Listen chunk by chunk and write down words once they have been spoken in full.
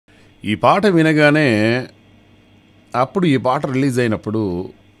ఈ పాట వినగానే అప్పుడు ఈ పాట రిలీజ్ అయినప్పుడు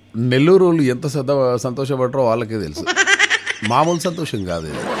నెల్లూరు వాళ్ళు ఎంత సంతోషపడరో వాళ్ళకే తెలుసు. మామూలు సంతోషం కాదు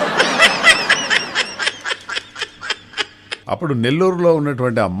ఇది. అప్పుడు నెల్లూరులో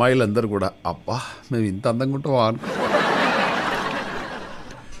ఉన్నటువంటి అమ్మాయిలందరూ కూడా అబ్బా మేము ఇంత అందంగా ఉంటామా అనుకో.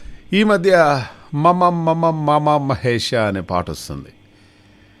 ఈ మధ్య మమ మమ మమ మహేష అనే పాట వస్తుంది.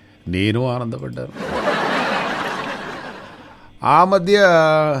 నేను ఆనందపడ్డాను. ఆ మధ్య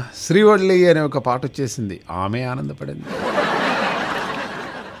శ్రీవల్లి అనే ఒక పాట వచ్చేసింది, ఆమె ఆనందపడింది.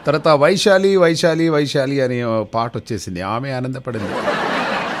 తర్వాత వైశాలి వైశాలి వైశాలి అనే పాట వచ్చేసింది, ఆమె ఆనందపడింది.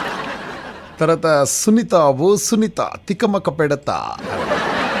 తర్వాత సునీత ఓ సునీత తికమక పెడతా,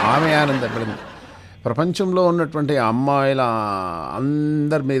 ఆమె ఆనందపడింది. ప్రపంచంలో ఉన్నటువంటి అమ్మాయిల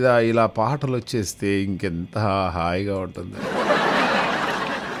అందరి మీద ఇలా పాటలు వచ్చేస్తే ఇంకెంత హాయిగా ఉంటుంది.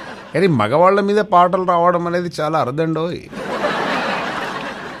 కానీ మగవాళ్ళ మీద పాటలు రావడం అనేది చాలా అరుదండోయ్.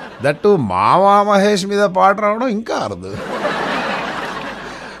 దట్టు మామా మహేష్ మీద పాట రావడం ఇంకా అరుదు.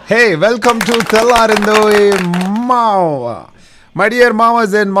 హే, వెల్కమ్ టు తెల్లారిందోయ్ మావా. మై డియర్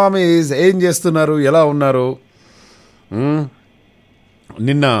మామాస్ అండ్ మామీస్, ఏం చేస్తున్నారు, ఎలా ఉన్నారు?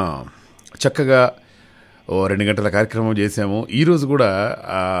 నిన్న చక్కగా 2 గంటల కార్యక్రమం చేసాము. ఈరోజు కూడా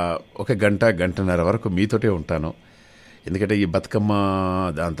 1 గంట గంటన్నర వరకు మీతోటే ఉంటాను. ఎందుకంటే ఈ బతుకమ్మ,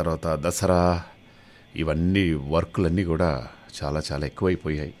 దాని తర్వాత దసరా, ఇవన్నీ వర్కులన్నీ కూడా చాలా చాలా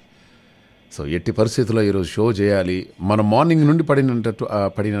ఎక్కువైపోయాయి. సో ఎట్టి పరిస్థితుల్లో ఈరోజు షో చేయాలి. మనం మార్నింగ్ నుండి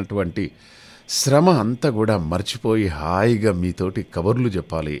పడినటువంటి శ్రమ అంతా కూడా మర్చిపోయి హాయిగా మీతోటి కబుర్లు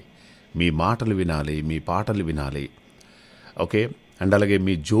చెప్పాలి, మీ మాటలు వినాలి, మీ పాటలు వినాలి. ఓకే, అండ్ అలాగే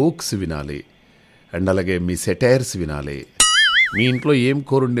మీ జోక్స్ వినాలి, అండ్ అలాగే మీ సెటైర్స్ వినాలి. మీ ఇంట్లో ఏం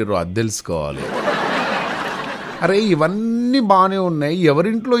కూరుండిరో అది తెలుసుకోవాలి. అరే ఇవన్నీ బాగానే ఉన్నాయి,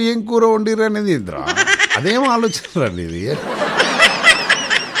 ఎవరింట్లో ఏం కూర వండిరు అనేది ఇద్దరా, అదేం ఆలోచనరండి ఇది.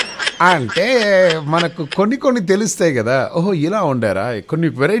 అంటే మనకు కొన్ని తెలుస్తాయి కదా, ఓహో ఇలా వండారా, కొన్ని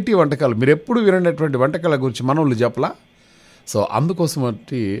వెరైటీ వంటకాలు మీరు ఎప్పుడు వినటువంటి వంటకాల గురించి మన వాళ్ళు చెప్పలా. సో అందుకోసం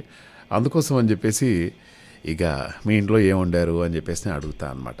అని చెప్పేసి ఇక మీ ఇంట్లో ఏం వండారు అని చెప్పేసి నేను అడుగుతా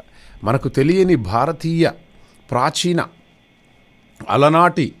అనమాట. మనకు తెలియని భారతీయ ప్రాచీన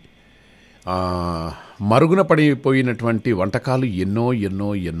అలనాటి మరుగున పడిపోయినటువంటి వంటకాలు ఎన్నో ఎన్నో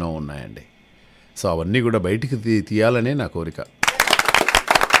ఎన్నో ఉన్నాయండి. సో అవన్నీ కూడా బయటికి తీయాలనే నా కోరిక.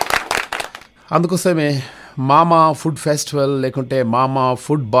 అందుకోసమే మామా ఫుడ్ ఫెస్టివల్ లేకుంటే మామా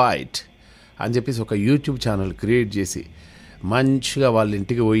ఫుడ్ బైట్ అని చెప్పేసి ఒక యూట్యూబ్ ఛానల్ క్రియేట్ చేసి మంచిగా వాళ్ళ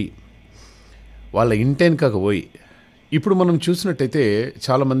ఇంటికి పోయి, వాళ్ళ ఇంటెనకకు పోయి, ఇప్పుడు మనం చూసినట్టయితే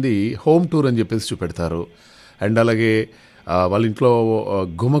చాలామంది హోమ్ టూర్ అని చెప్పేసి చూపెడతారు. అండ్ అలాగే వాళ్ళ ఇంట్లో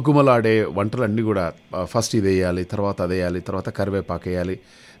గుమగుమలాడే వంటలన్నీ కూడా ఫస్ట్ ఇది వేయాలి, తర్వాత అది వేయాలి, తర్వాత కరివేపాకు వేయాలి,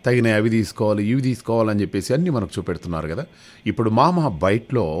 తగిన అవి తీసుకోవాలి, ఇవి తీసుకోవాలని చెప్పేసి అన్నీ మనకు చూపెడుతున్నారు కదా. ఇప్పుడు మామా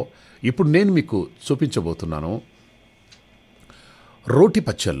బైట్లో ఇప్పుడు నేను మీకు చూపించబోతున్నాను రోటి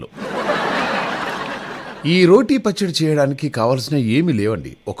పచ్చళ్ళు. ఈ రోటీ పచ్చడి చేయడానికి కావాల్సిన ఏమీ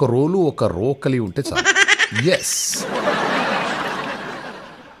లేవండి, ఒక రోలు ఒక రోకలి ఉంటే చాలు. ఎస్,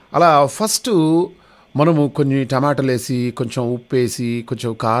 అలా ఫస్ట్ మనము కొన్ని టమాటాలు వేసి, కొంచెం ఉప్పు వేసి,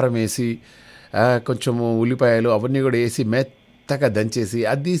 కొంచెం కారం వేసి, కొంచెం ఉల్లిపాయలు అవన్నీ కూడా వేసి మెత్తగా దంచేసి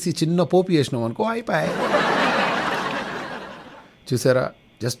అది తీసి చిన్న పోపు వేసినాం అనుకో అయిపోయాయి. చూసారా,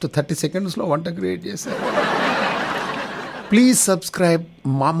 జస్ట్ 30 సెకండ్స్లో వంట క్రియేట్ చేశారు. ప్లీజ్ సబ్స్క్రైబ్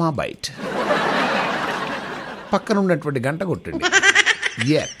మామా బైట్, పక్కన ఉన్నటువంటి గంట కొట్టండి.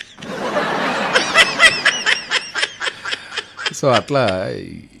 సో అట్లా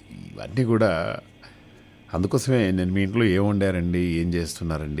ఇవన్నీ కూడా అందుకోసమే నేను మీ ఇంట్లో ఏం వండారండి, ఏం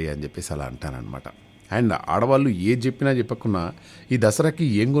చేస్తున్నారండి అని చెప్పేసి అలా అంటానన్నమాట. అండ్ ఆడవాళ్ళు ఏం చెప్పినా చెప్పకున్నా ఈ దసరాకి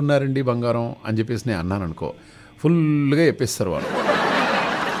ఏం కొన్నారండి బంగారం అని చెప్పేసి నేను అన్నాను అనుకో, ఫుల్గా చెప్పేస్తారు వాళ్ళు.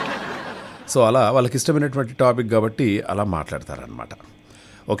 సో అలా వాళ్ళకి ఇష్టమైనటువంటి టాపిక్ కాబట్టి అలా మాట్లాడతారనమాట.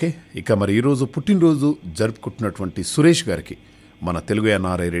 ఓకే, ఇక మరి ఈరోజు పుట్టినరోజు జరుపుకుంటున్నటువంటి సురేష్ గారికి మన తెలుగు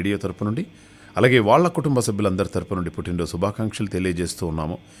NRI రేడియో తరపు నుండి, అలాగే వాళ్ళ కుటుంబ సభ్యులందరి తరపు నుండి పుట్టినరోజు శుభాకాంక్షలు తెలియజేస్తూ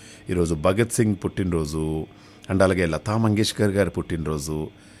ఉన్నాము. ఈరోజు భగత్ సింగ్ పుట్టినరోజు, అండ్ అలాగే లతా మంగేష్కర్ గారి పుట్టినరోజు.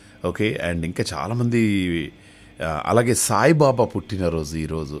 ఓకే, అండ్ ఇంకా చాలామంది, అలాగే సాయిబాబా పుట్టినరోజు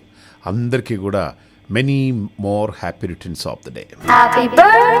ఈరోజు. అందరికీ కూడా many more happy returns of the day. Happy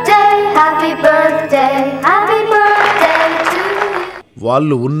birthday, happy birthday, happy birthday to you.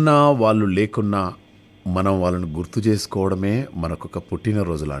 వాళ్ళు ఉన్నా వాళ్ళు లేకున్నా మనం వాళ్ళని గుర్తు చేసుకోవడమే మనకొక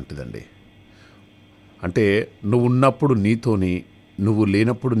పుట్టినరోజు లాంటిదండి. అంటే నువ్వు ఉన్నప్పుడు నీతోని, నువ్వు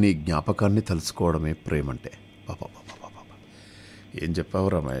లేనప్పుడు నీ జ్ఞాపకాన్ని తలుసుకోవడమే ప్రేమంటే. పాపా ఏం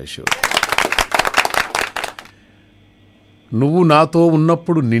చెప్పావురా మహేష్. నువ్వు నాతో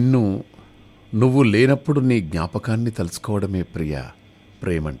ఉన్నప్పుడు నిన్ను, నువ్వు లేనప్పుడు నీ జ్ఞాపకాన్ని తలుసుకోవడమే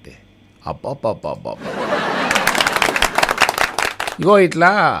ప్రేమంటే. అబ్బా. ఇగో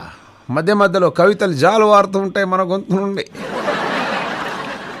ఇట్లా మధ్య మధ్యలో కవితలు జాలు వారుతూ ఉంటాయి మన గొంతు నుండి.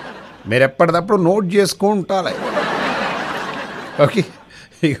 మీరు ఎప్పటికప్పుడు నోట్ చేసుకుంటాలి. ఓకే,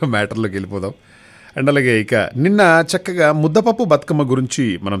 ఇక మ్యాటర్లోకి వెళ్ళిపోదాం. అండ్ అలాగే ఇక నిన్న చక్కగా ముద్దపప్పు బతుకమ్మ గురించి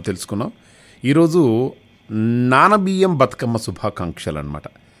మనం తెలుసుకున్నాం. ఈరోజు నానబియ్యం బతుకమ్మ శుభాకాంక్షలు అనమాట.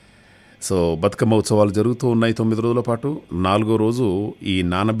 సో బతుకమ్మ ఉత్సవాలు జరుగుతూ ఉన్నాయి 9 రోజుల పాటు. 4వ రోజు ఈ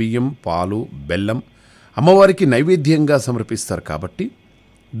నానబియ్యం, పాలు, బెల్లం అమ్మవారికి నైవేద్యంగా సమర్పిస్తారు కాబట్టి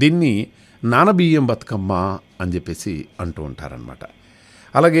దీన్ని నానబియ్యం బతుకమ్మ అని చెప్పేసి అంటూ ఉంటారనమాట.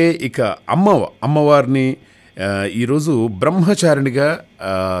 అలాగే ఇక అమ్మవారిని ఈరోజు బ్రహ్మచారిణిగా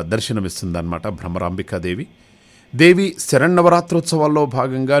దర్శనమిస్తుందన్నమాట భ్రమరాంబికాదేవి. దేవి శరన్నవరాత్రోత్సవాల్లో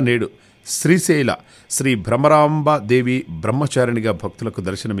భాగంగా నేడు శ్రీశైల శ్రీ భ్రమరాంబ దేవి బ్రహ్మచారిణిగా భక్తులకు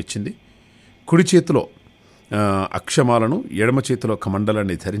దర్శనమిచ్చింది. కుడి చేతిలో అక్షమాలను, ఎడమ చేతిలో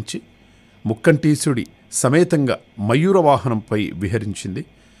కమండలాన్ని ధరించి ముక్కంటీసుడి సమేతంగా మయూర వాహనంపై విహరించింది.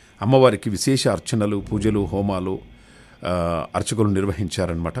 అమ్మవారికి విశేష అర్చనలు, పూజలు, హోమాలు అర్చకులు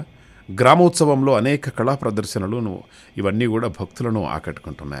నిర్వహించారనమాట. గ్రామోత్సవంలో అనేక కళా ప్రదర్శనలు ఇవన్నీ కూడా భక్తులను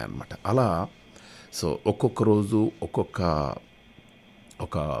ఆకట్టుకుంటున్నాయన్నమాట. అలా సో ఒక్కొక్క రోజు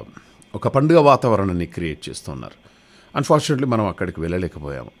ఒక పండుగ వాతావరణాన్ని క్రియేట్ చేస్తున్నారు. అన్ఫార్చునేట్లీ మనం అక్కడికి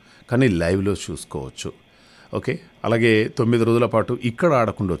వెళ్ళలేకపోయాము, కానీ లైవ్లో చూసుకోవచ్చు. ఓకే, అలాగే 9 రోజుల పాటు ఇక్కడ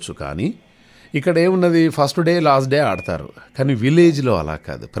ఆడకుండొచ్చు, కానీ ఇక్కడ ఏమున్నది, ఫస్ట్ డే లాస్ట్ డే ఆడతారు. కానీ విలేజ్లో అలా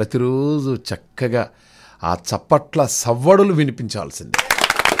కాదు, ప్రతిరోజు చక్కగా ఆ చప్పట్ల సవ్వడులు వినిపించాల్సిందే.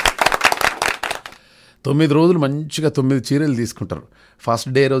 9 రోజులు మంచిగా 9 చీరలు తీసుకుంటారు. ఫస్ట్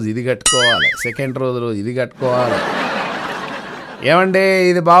డే రోజు ఇది కట్టుకోవాలి, సెకండ్ రోజు ఇది కట్టుకోవాలి. ఏమంటే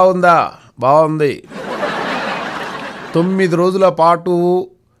ఇది బాగుందా? బాగుంది. 9 రోజుల పాటు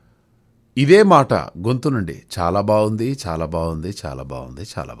ఇదే మాట గొంతు నుండి, చాలా బాగుంది, చాలా బాగుంది, చాలా బాగుంది,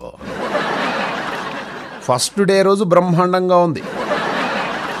 చాలా బాగుంది. ఫస్ట్ డే రోజు బ్రహ్మాండంగా ఉంది,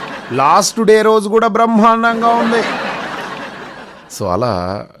 లాస్ట్ డే రోజు కూడా బ్రహ్మాండంగా ఉంది. సో అలా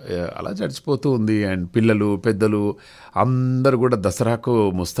గడిచిపోతూ ఉంది. అండ్ పిల్లలు, పెద్దలు అందరూ కూడా దసరాకు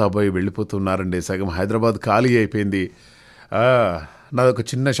ముస్తాబాయి వెళ్ళిపోతున్నారండి. సగం హైదరాబాద్ ఖాళీ అయిపోయింది. నాదొక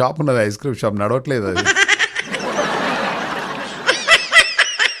చిన్న షాప్ ఉన్నది, ఐస్ క్రీమ్ షాప్, నడవట్లేదు అది.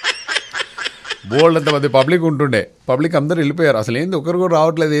 బోల్డ్ అంతమంది పబ్లిక్ ఉంటుండే, పబ్లిక్ అందరూ వెళ్ళిపోయారు. అసలు ఏంది ఒకరు కూడా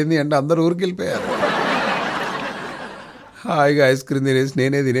రావట్లేదు, ఏంది అంటే అందరూ ఊరికి వెళ్ళిపోయారు. హాయిగా ఐస్ క్రీమ్ తినేసి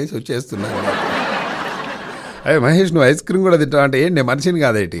నేనే తినేసి వచ్చేస్తున్నాను. అయ్యే మహేష్, నువ్వు ఐస్ క్రీమ్ కూడా తింటావు అంటే ఏంటి, నేను మనిషిని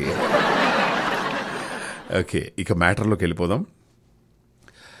కాదేటి. ఓకే, ఇక మ్యాటర్లోకి వెళ్ళిపోదాం.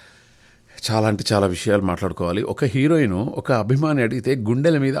 చాలా అంటే చాలా విషయాలు మాట్లాడుకోవాలి. ఒక హీరోయిన్ ఒక అభిమాని అడిగితే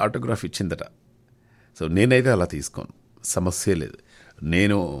గుండెల మీద ఆటోగ్రాఫ్ ఇచ్చిందట. సో నేనైతే అలా తీసుకోను, సమస్య లేదు.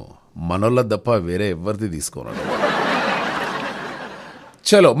 నేను మనోళ్ళ తప్ప వేరే ఎవరిది తీసుకోను.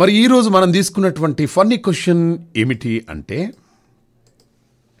 చలో, మరి ఈరోజు మనం తీసుకున్నటువంటి ఫన్నీ క్వశ్చన్ ఏమిటి అంటే,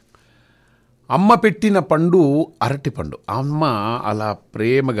 అమ్మ పెట్టిన పండు అరటి పండు. అమ్మ అలా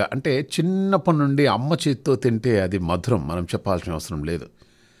ప్రేమగా, అంటే చిన్నప్పటి నుండి అమ్మ చేతితో తింటే అది మధురం, మనం చెప్పాల్సిన అవసరం లేదు.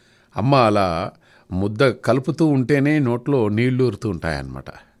 అమ్మ అలా ముద్ద కలుపుతూ ఉంటేనే నోట్లో నీళ్లు ఊరుతూ ఉంటాయన్నమాట.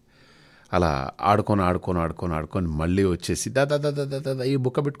 అలా ఆడుకొని మళ్ళీ వచ్చేసి దాదా ఈ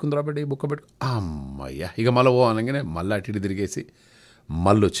బుక్క పెట్టుకుందిరా బిడ్డ, ఈ బుక్క పెట్టుకు, అమ్మయ్య ఇక మళ్ళీ అనగానే మళ్ళీ అటు ఇటు తిరిగేసి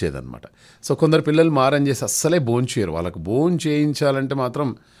మళ్ళీ వచ్చేదన్నమాట. సో కొందరు పిల్లలు మారం చేసి అస్సలే భోంచేయరు. వాళ్ళకు భోం చేయించాలంటే మాత్రం,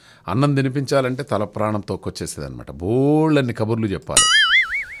 అన్నం తినిపించాలంటే తల ప్రాణం తోక్కొచ్చేసేది అనమాట. బోళ్ళన్ని కబుర్లు చెప్పాలి,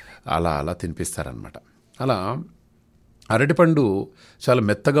 అలా తినిపిస్తారనమాట. అలా అరటిపండు చాలా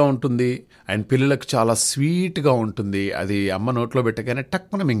మెత్తగా ఉంటుంది అండ్ పిల్లలకు చాలా స్వీట్గా ఉంటుంది. అది అమ్మ నోట్లో పెట్టగానే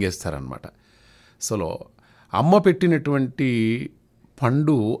టక్కున మింగేస్తారనమాట. సో అమ్మ పెట్టినటువంటి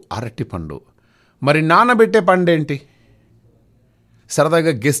పండు అరటి పండు. మరి నానబెట్టే పండు ఏంటి?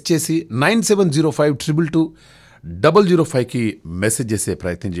 సరదాగా గెస్ట్ చేసి 9705220005కి మెసేజ్ చేసే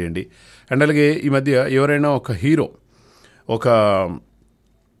ప్రయత్నం చేయండి. అండ్ అలాగే ఈ మధ్య ఎవరైనా ఒక హీరో ఒక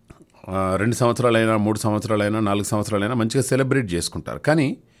 2 సంవత్సరాలైనా 3 సంవత్సరాలైనా 4 సంవత్సరాలైనా మంచిగా సెలబ్రేట్ చేసుకుంటారు. కానీ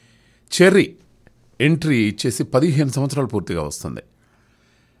చెర్రీ ఎంట్రీ ఇచ్చేసి 15 సంవత్సరాలు పూర్తిగా వస్తుంది.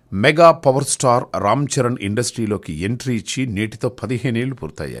 Mega power star Ram Charan ఇండస్ట్రీలోకి ఎంట్రీ ఇచ్చి నేటితో 15 ఏళ్ళు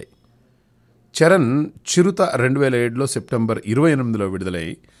పూర్తయ్యాయి. చరణ్ చిరుత 2007లో సెప్టెంబర్ 28లో విడుదలై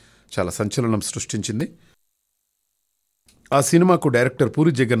చాలా సంచలనం సృష్టించింది. ఆ సినిమాకు డైరెక్టర్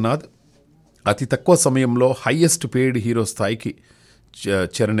పూరి జగన్నాథ్ అతి తక్కువ సమయంలో హైయెస్ట్ పెయిడ్ హీరో స్థాయికి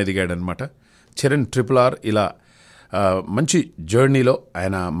చరణ్ ఎదిగాడనమాట. చరణ్ RRR ఇలా మంచి జర్నీలో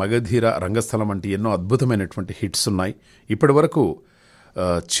ఆయన మగధీర, రంగస్థలం వంటి ఎన్నో అద్భుతమైనటువంటి హిట్స్ ఉన్నాయి. ఇప్పటి వరకు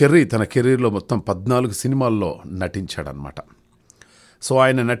చెర్రీ తన కెరీర్లో మొత్తం 14 సినిమాల్లో నటించాడనమాట. సో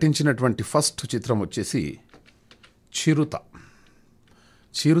ఆయన నటించినటువంటి ఫస్ట్ చిత్రం వచ్చేసి చిరుత.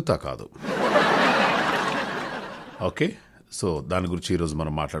 చిరుత కాదు. ఓకే, సో దాని గురించి ఈరోజు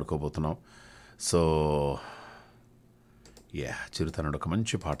మనం మాట్లాడుకోబోతున్నాం. సో చిరుత అన్నాడు ఒక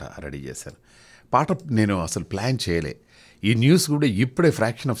మంచి పాట రెడీ చేశాను. పాట నేను అసలు ప్లాన్ చేయలే. ఈ న్యూస్ కూడా ఇప్పుడే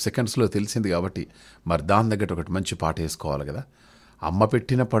ఫ్రాక్షన్ ఆఫ్ సెకండ్స్లో తెలిసింది కాబట్టి మరి దాని దగ్గర ఒకటి మంచి పాట వేసుకోవాలి కదా. అమ్మ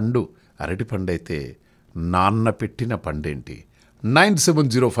పెట్టిన పండు అరటి పండు అయితే నాన్న పెట్టిన పండేంటి.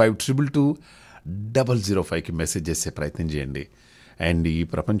 9705220005కి మెసేజ్ చేసే ప్రయత్నం చేయండి. అండ్ ఈ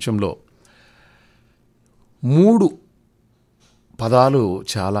ప్రపంచంలో 3 పదాలు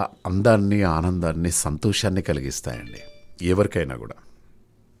చాలా అందాన్ని, ఆనందాన్ని, సంతోషాన్ని కలిగిస్తాయండి ఎవరికైనా కూడా.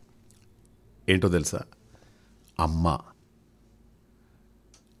 ఏంటో తెలుసా? అమ్మ,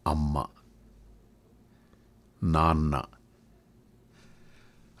 అమ్మ, నాన్న,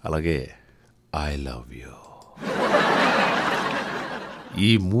 అలాగే ఐ లవ్ యూ. ఈ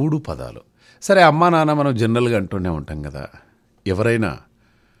 3 పదాలు. సరే, అమ్మ నాన్న మనం జనరల్గా అంటూనే ఉంటాం కదా. ఎవరైనా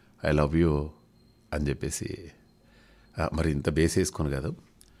ఐ లవ్ యూ అని చెప్పేసి మరి ఇంత బేస్ వేసుకొని కాదు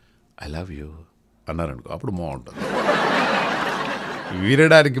ఐ లవ్ యూ అన్నారనుకో, అప్పుడు బాగుంటుంది,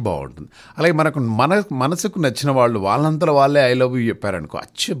 వినడానికి బాగుంటుంది. అలాగే మనసుకు నచ్చిన వాళ్ళు వాళ్ళంతలో వాళ్ళే ఐ లవ్ యూ చెప్పారనుకో,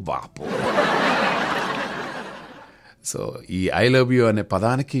 అచ్చే బాపు. సో ఈ ఐ లవ్ యూ అనే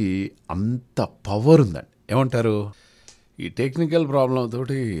పదానికి అంత పవర్ ఉందండి. ఏమంటారు? ఈ టెక్నికల్ ప్రాబ్లం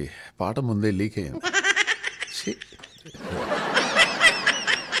తోటి పాట ముందే లీక్ అయింది.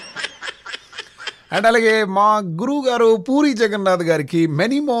 అండ్ అలాగే మా గురువు గారు పూరి జగన్నాథ్ గారికి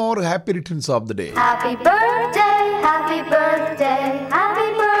many more happy returns of the day. Happy birthday, happy birthday, happy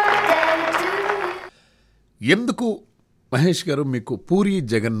birthday to you. ఎందుకు మహేష్ గారు మీకు పూరి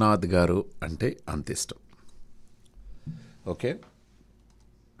జగన్నాథ్ గారు అంటే అంత ఇష్టం? ఓకే,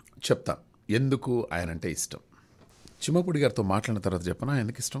 చెప్తా ఎందుకు ఆయన అంటే ఇష్టం. చిమ్మపూడి గారితో మాట్లాడిన తర్వాత చెప్పనా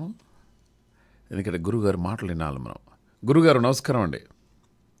ఎందుకు ఇష్టం. ఎందుకంటే గురువుగారు మాటలు వినాలి మనం. గురుగారు నమస్కారం అండి.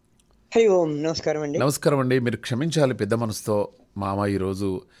 హరి ఓం. నమస్కారం అండి. నమస్కారం అండి. మీరు క్షమించాలి పెద్ద మనసుతో. మామ ఈరోజు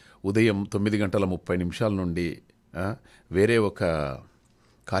ఉదయం 9:30 నుండి వేరే ఒక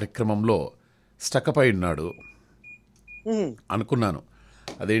కార్యక్రమంలో స్టక్అప్ అయి ఉన్నాడు అనుకున్నాను.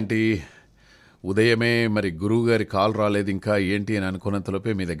 అదేంటి ఉదయమే మరి గురువు గారి కాల్ రాలేదు ఇంకా ఏంటి అని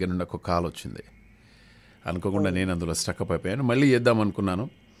అనుకున్నంతలోపే మీ దగ్గర నుండి ఒక కాల్ వచ్చింది. అనుకోకుండా నేను అందులో స్టక్అప్ అయిపోయాను. మళ్ళీ చేద్దాం అనుకున్నాను.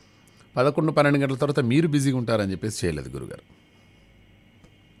 11-12 గంటల తర్వాత మీరు బిజీగా ఉంటారని చెప్పేసి చేయలేదు గురుగారు.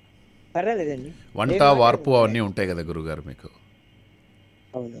 పర్వాలేదండి. వంట వార్పు అవన్నీ ఉంటాయి కదా గురుగారు మీకు.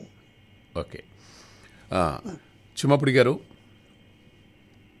 అవును. ఓకే, చిమ్మపుడి గారు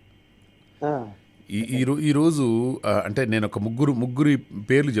ఈరోజు అంటే నేను ఒక ముగ్గురి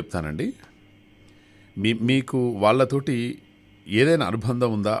పేర్లు చెప్తానండి. మీకు వాళ్ళతోటి ఏదైనా అనుబంధం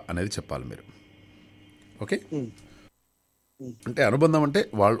ఉందా అనేది చెప్పాలి మీరు. ఓకే, అంటే అనుబంధం అంటే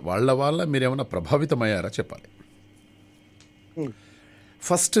వాళ్ళ మీరేమైనా ప్రభావితమయ్యారా చెప్పాలి.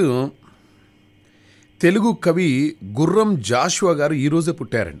 ఫస్ట్, తెలుగు కవి గుర్రం జాషువా గారు ఈరోజే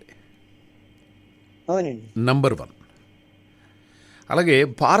పుట్టారండి. అవునండి. నంబర్ 1. అలాగే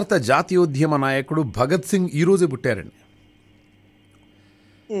భారత జాతీయోద్యమ నాయకుడు భగత్ సింగ్ ఈరోజే పుట్టారండి.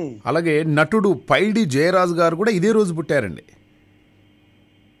 అలాగే నటుడు పైడి జయరాజ్ గారు కూడా ఇదే రోజు పుట్టారండి.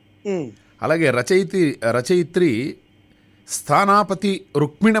 అలాగే రచయిత్రి స్థానాపతి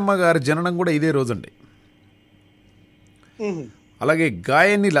రుక్మిణమ్మ గారి జననం కూడా ఇదే రోజండి. అలాగే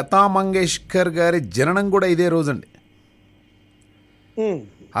గాయని లతా మంగేష్కర్ గారి జననం కూడా ఇదే రోజండి.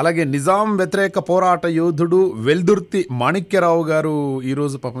 అలాగే నిజాం వ్యతిరేక పోరాట యోధుడు వెల్దుర్తి మాణిక్యరావు గారు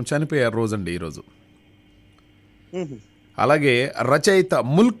ఈరోజు పాపం చనిపోయారు రోజండి ఈరోజు. అలాగే రచయిత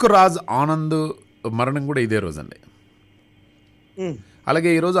ముల్క్ రాజ్ ఆనంద్ మరణం కూడా ఇదే రోజండి. అలాగే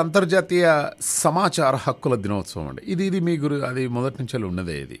ఈరోజు అంతర్జాతీయ సమాచార హక్కుల దినోత్సవం అండి. ఇది మీ అది మొదటి నుంచి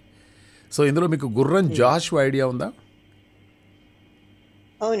ఉన్నదే ఇది. సో ఇందులో మీకు గుర్రం జాషువా ఐడియా ఉందా?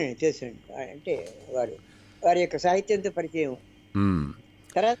 అవునండి, చేశాను. అంటే వారి యొక్క సాహిత్యంతో పరిచయం.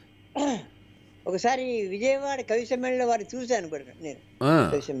 తర్వాత ఒకసారి విజయవాడ కవి సమ్మేళనంలో వారిని చూశాను కూడా నేను.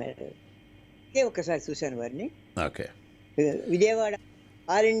 కవి సమ్మేళనం ఒకసారి చూశాను వారిని. ఓకే, విజయవాడ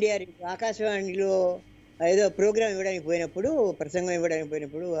ఆల్ ఇండియా ఆకాశవాణిలో ఏదో ప్రోగ్రాం ఇవ్వడానికి పోయినప్పుడు, ప్రసంగం ఇవ్వడానికి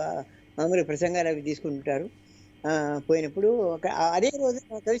పోయినప్పుడు, మామూలు ప్రసంగాలు అవి తీసుకుంటారు. పోయినప్పుడు అదే రోజు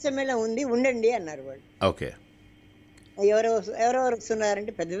కవి సమ్మేళనం ఉంది, ఉండండి అన్నారు వాళ్ళు. ఓకే, ఎవరెవరు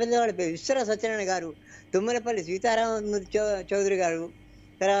వస్తున్నారంటే పెద్ద వాళ్ళు, విశ్వరావు సత్యనారాయణ గారు, తుమ్మలపల్లి సీతారామమూర్తి చౌదరి గారు,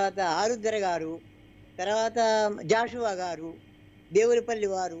 తర్వాత ఆరుద్దర గారు, తర్వాత జాషువా గారు, దేవులపల్లి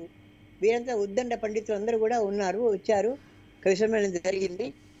వారు, వీరంతా ఉద్దండ పండితులు అందరూ కూడా ఉన్నారు, వచ్చారు. కవి సమ్మేళనం జరిగింది.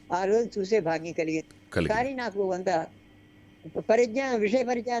 ఆ రోజు చూసే భాగ్యం కలిగింది. కానీ నాకు అంత విషయ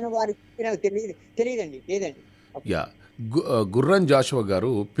పరిజ్ఞానం వారికి నాకు తెలియదండి, లేదండి. గుర్రం జాషువా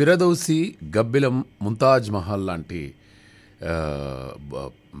గారు పిరదౌసి, గబ్బిలం, ముంతాజ్ మహల్ లాంటి ఆ,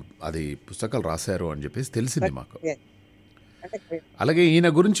 బ- అది పుస్తకాలు రాశారు అని చెప్పేసి తెలిసింది మాకు. అలాగే ఈయన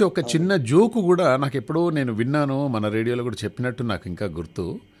గురించి ఒక చిన్న జోకు కూడా నాకు ఎప్పుడో నేను విన్నాను, మన రేడియోలో కూడా చెప్పినట్టు నాకు ఇంకా గుర్తు.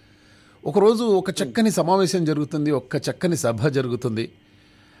 ఒకరోజు ఒక చక్కని సమావేశం జరుగుతుంది, ఒక చక్కని సభ జరుగుతుంది.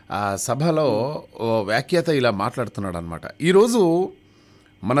 ఆ సభలో ఓ వ్యాఖ్యాత ఇలా మాట్లాడుతున్నాడు అనమాట. ఈరోజు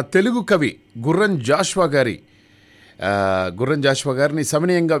మన తెలుగు కవి గుర్రం జాషువా గారిని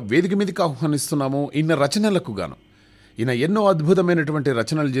సవినయంగా వేదిక మీదకి ఆహ్వానిస్తున్నాము. ఈయన రచనలకు గాను ఈయన ఎన్నో అద్భుతమైనటువంటి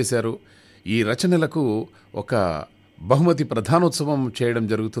రచనలు చేశారు. ఈ రచనలకు ఒక బహుమతి ప్రధానోత్సవం చేయడం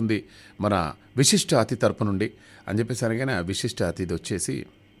జరుగుతుంది మన విశిష్ట అతిథి తరపు నుండి అని చెప్పేసి అనగానే ఆ విశిష్ట అతిథి వచ్చేసి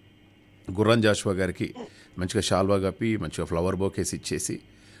గుర్రం జాషువా గారికి మంచిగా షాల్వా కప్పి మంచిగా ఫ్లవర్ బొకేసి ఇచ్చేసి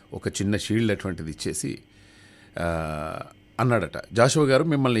ఒక చిన్న షీల్డ్ అటువంటిది ఇచ్చేసి అన్నాడట, జాషువా గారు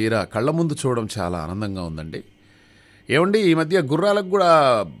మిమ్మల్ని ఈరా కళ్ళ ముందు చూడడం చాలా ఆనందంగా ఉందండి. ఏమండి ఈ మధ్య గుర్రాలకు కూడా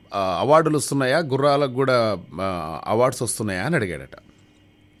అవార్డులు వస్తున్నాయా, గుర్రాలకు కూడా అవార్డ్స్ వస్తున్నాయా అని అడిగాడట.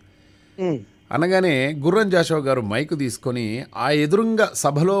 అనగానే గుర్రం జాషువా గారు మైకు తీసుకొని ఆ ఎదురుంగా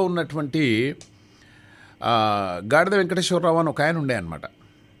సభలో ఉన్నటువంటి గాడిద వెంకటేశ్వరరావు అని ఒక ఆయన ఉండే అనమాట.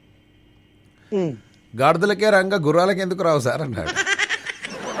 గాడిదలకే రంగా గుర్రాలకి ఎందుకు రావు సార్ అన్నాడు.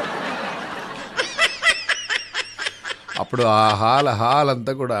 అప్పుడు ఆ హాల్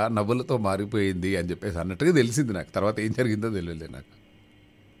అంతా కూడా నవ్వులతో మారిపోయింది అని చెప్పేసి అన్నట్టుగా తెలిసింది నాకు. తర్వాత ఏం జరిగిందో తెలియలేదు నాకు.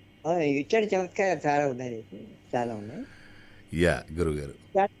 ఇట్లాంటి చమత్కారాలు చాలా ఉన్నాయి. యా గురుగారు.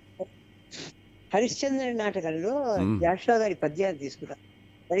 హరిశ్చంద్ర నాటకంలో జాషువా గారి పద్యాలు తీసుకున్నారు.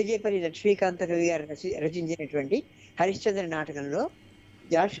 పరిజయపల్లి లక్ష్మీకాంత కవి గారు రచించినటువంటి హరిశ్చంద్ర నాటకంలో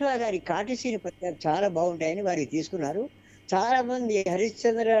జాషువా గారి కాటిసీని పద్యాలు చాలా బాగుంటాయని వారికి తీసుకున్నారు. చాలా మంది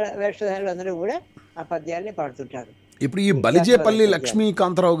హరిశ్చంద్ర వేషధారులు అందరూ కూడా ఆ పద్యాలనే పాడుతుంటారు. ఇప్పుడు ఈ బలిజేపల్లి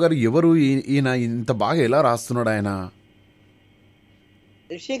లక్ష్మీకాంతరావు గారు ఎవరు? ఈయన ఇంత బాగా ఎలా రాస్తున్నాడు ఆయన?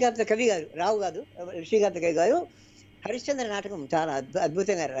 ఋషికాంత కవి గారు, రావు కాదు, ఋషికాంత కవి గారు హరిశ్చంద్ర నాటకం చాలా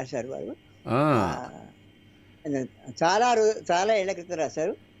అద్భుతంగా రాశారు. వారు చాలా ఏళ్ల క్రితం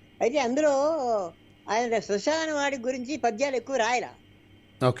రాశారు. అయితే అందులో ఆయన శ్మశాన వాడి గురించి పద్యాలు ఎక్కువ రాయలా.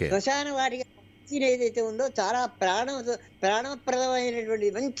 శ్మశాన వాడికి సీన్ ఏదైతే ఉందో చాలా ప్రాణప్రదమైనటువంటి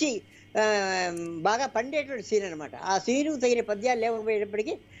మంచి బాగా పండేటువంటి సీన్ అనమాట. ఆ సీను తగిన పద్యాలు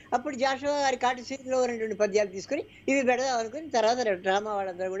లేకపోయేటప్పటికీ అప్పుడు జాషువా గారి కాటి సీన్లో ఉన్నటువంటి పద్యాలు తీసుకుని ఇవి పెడదాం అనుకుని తర్వాత డ్రామా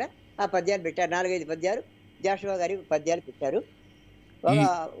వాళ్ళందరూ కూడా ఆ పద్యాలు పెట్టారు. 4-5 పద్యాలు జాషువా గారి పద్యాలు పెట్టారు.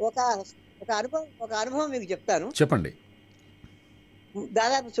 ఒక అనుభవం మీకు చెప్తాను, చెప్పండి.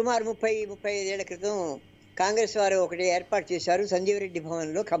 దాదాపు సుమారు 30-35 ఏళ్ల క్రితం కాంగ్రెస్ వారు ఒకటి ఏర్పాటు చేశారు సంజీవరెడ్డి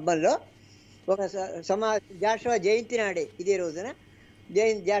భవన్లో, ఖమ్మంలో. ఒక జాషువా జయంతి నాడే, ఇదే రోజున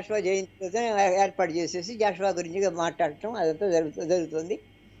జాషువా జయంతి రోజున ఏర్పాటు చేసేసి జాషువా గురించి మాట్లాడటం అదంతా జరుగుతుంది.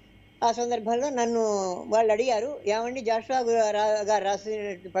 ఆ సందర్భంలో నన్ను వాళ్ళు అడిగారు, ఏమండి జాషువా గారు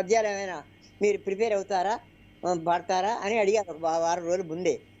రాసిన పద్యాలు ఏమైనా మీరు ప్రిపేర్ అవుతారా, పాడతారా అని అడిగారు. ఒక వారం రోజుల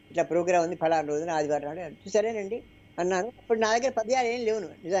ముందే ఇట్లా ప్రోగ్రామ్ ఉంది ఫలానా రోజున ఆదివారం నాడు. సరేనండి అన్నాను. అప్పుడు నా దగ్గర పద్యాలు ఏం లేవును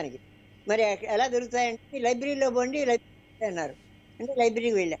నిజానికి. మరి ఎలా దొరుకుతాయంటే లైబ్రరీలో పోండి, లైబ్రరీ అన్నారు. అంటే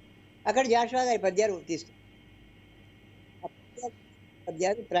లైబ్రరీకి వెళ్ళాను. అక్కడ జాషువా గారి పద్యాలు తీసుకుని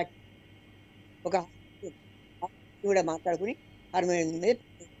పద్యాలు ప్రాక్టీస్ ఒక కూడా మాట్లాడుకుని హార్మోనియం మీద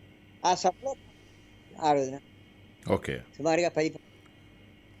ఆ సభలో ఆ రోజున సుమారుగా 10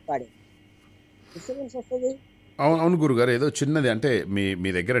 పాడే డిస్టర్బెన్స్ వస్తుంది. అవును గురుగారు, ఏదో చిన్నది అంటే మీ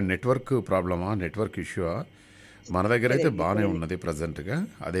దగ్గర నెట్వర్క్ ప్రాబ్లమా, నెట్వర్క్ ఇష్యూవా? మన దగ్గర అయితే బాగానే ఉన్నది ప్రజెంట్గా.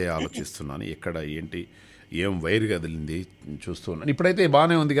 అదే ఆలోచిస్తున్నాను ఎక్కడ ఏంటి ఏం వైర్ కదిలింది చూస్తూ ఉన్నాను. ఇప్పుడైతే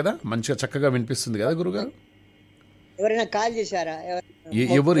బాగానే ఉంది కదా, మంచిగా చక్కగా వినిపిస్తుంది కదా గురుగారు. ఎవరైనా కాల్ చేశారా?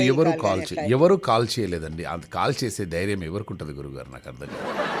 ఎవరు కాల్ చేయలేదండి. అంత కాల్ చేసే ధైర్యం ఎవరికి ఉంటుంది గురుగారు? నాకు అర్థం కాదు.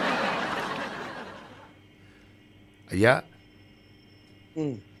 అయ్యా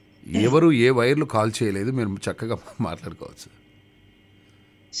ఎవరు ఏ వైర్లు కాల్ చేయలేదు, మీరు చక్కగా మాట్లాడుకోవచ్చు.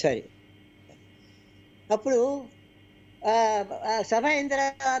 సరే. అప్పుడు సభ అయిన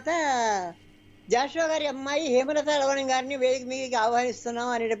తర్వాత జాషువా గారి అమ్మాయి హేమలత లవణం గారిని వేదిక మీదకి ఆహ్వానిస్తున్నాం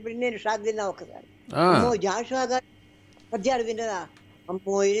అనేటప్పుడు నేను షాక్ తిన్నా ఒకసారి. అమ్మో, జాషువా గారి పద్యాలు విన్నదా,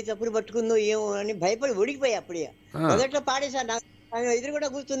 అమ్మో ఇది తప్పుడు పట్టుకుందో ఏమో అని భయపడి ఉడికిపోయి అప్పుడే మొదట్లో పాడేశారు. నాకు ఆమె ఎదురు కూడా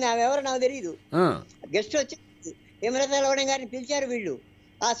కూర్చుంది, ఆమె ఎవరో నాకు తెలియదు. గెస్ట్ వచ్చి హేమలత లవణం గారిని పిలిచారు వీళ్ళు.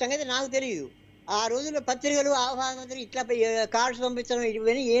 ఆ సంగతి నాకు తెలియదు. ఆ రోజుల్లో పత్రికలు ఆహ్వానం ఇట్లా కార్డ్స్ పంపించడం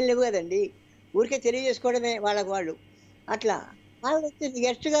ఇవన్నీ ఏం లేవు కదండి, ఊరికే తెలియజేసుకోవడమే వాళ్ళకు వాళ్ళు. అట్లా ఆవిడ వచ్చి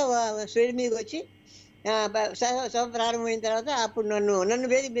గెస్ట్గా స్టేజ్ మీదకి వచ్చి సభ ప్రారంభమైన తర్వాత అప్పుడు నన్ను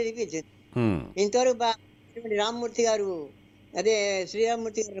వేదిక మీదకి పిలిచింది. ఇంతవరకు రామ్మూర్తి గారు, అదే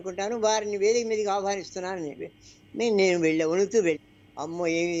శ్రీరామ్మూర్తి గారు అనుకుంటాను, వారిని వేదిక మీదకి ఆహ్వానిస్తున్నాను చెప్పి నేను వణుకుతూ వెళ్ళి, అమ్మో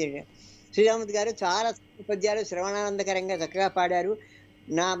ఏమి శ్రీరామ్మూర్తి గారు చాలా పద్యాలు శ్రవణానందకరంగా చక్కగా పాడారు.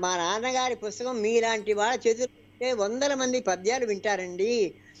 మా నాన్నగారి పుస్తకం మీలాంటి వాళ్ళ చేతులు అంటే 100 మంది పద్యాలు వింటారండి,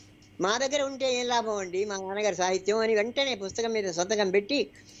 మా దగ్గర ఉంటే ఏం లాభం అండి, మా నాన్నగారి సాహిత్యం అని వెంటనే పుస్తకం మీద సంతకం పెట్టి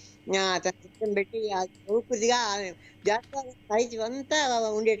తన సంతకం పెట్టి పూర్తిగా జాతీయ సాహిత్యం అంతా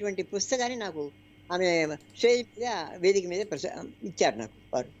ఉండేటువంటి పుస్తకాన్ని నాకు ఆమె స్టేజ్ మీద వేదిక మీద ఇచ్చారు నాకు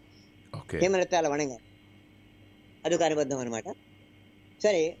వారు, ఓకే హేమలతాల వనంగా. అదొక అనుబంధం అనమాట.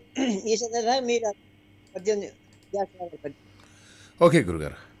 సరే, ఈ సందర్భంగా మీరు 18 జాతీయ ఓకే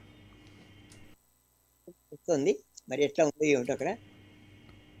గురుగారు. వస్తుంది, మరి ఎట్లా ఉంది ఏమిటో అక్కడ.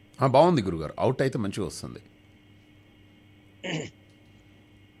 బాగుంది గురుగారు, అవుట్ అయితే మంచిగా వస్తుంది.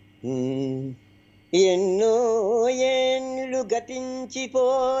 ఎన్నో ఏండ్లు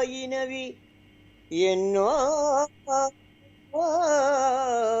గతించిపోయినవి, ఎన్నో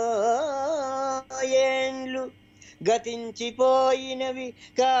ఏండ్లు గతించిపోయినవి,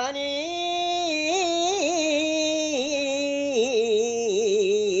 కానీ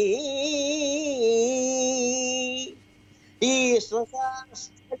ఈ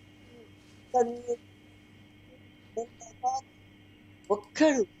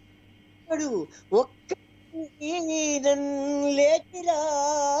ఒక్కడు లేచిరా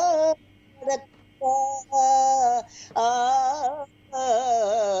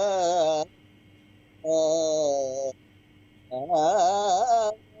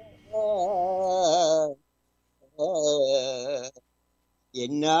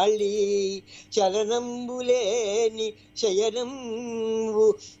ఎన్నాళ్ళి చలనంబులేని శయనంబు,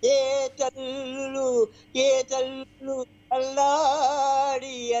 ఏ తల్లు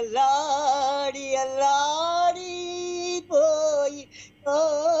అల్లాడి అల్లాడి అల్లాడి పోయి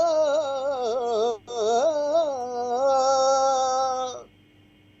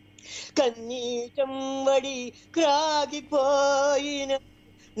కన్నీటం వడి క్రాగిపోయిన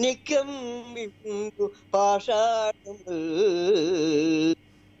నికంబింబు పాషాణము,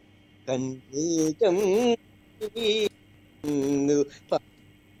 కన్నీటం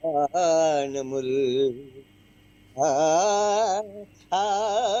పాషాణముల్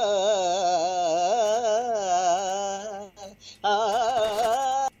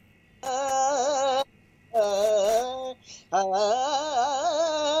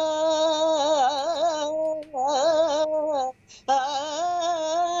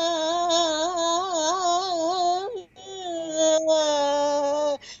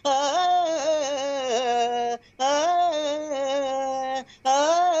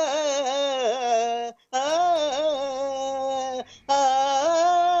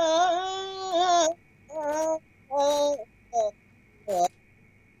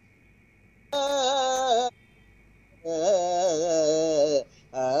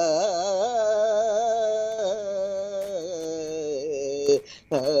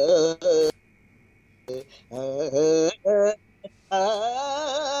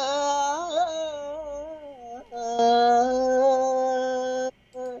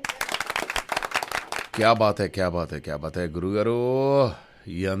క్యా బాత్ హై, క్యా బాత్ హై, క్యా బాత్ హై గురుగారు.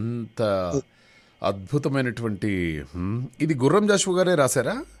 ఎంత అద్భుతమైనటువంటి ఇది గుర్రం జాషువా గారే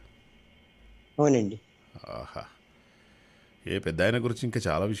రాశారా? అవునండి. ఆహా, ఏ పెద్ద ఆయన గురించి ఇంకా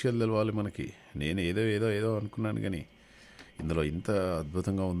చాలా విషయాలు తెలవాలి మనకి. నేను ఏదో ఏదో ఏదో అనుకున్నాను, కానీ ఇందులో ఇంత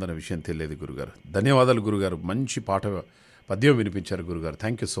అద్భుతంగా ఉందనే విషయం తెలియదు గురుగారు. ధన్యవాదాలు గురుగారు, మంచి పాట పద్యం వినిపించారు గురుగారు.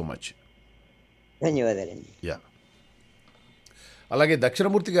 Thank you so much. ధన్యవాదాలండి. యా, అలాగే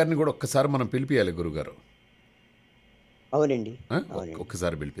దక్షిణమూర్తి గారిని కూడా ఒక్కసారి మనం పిలిపియాలి గురుగారు. అవునండి,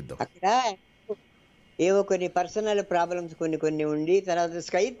 ఒక్కసారి పిలిపిద్దాం. అక్కడ ఏవో కొన్ని పర్సనల్ ప్రాబ్లమ్స్ కొన్ని ఉండి, తర్వాత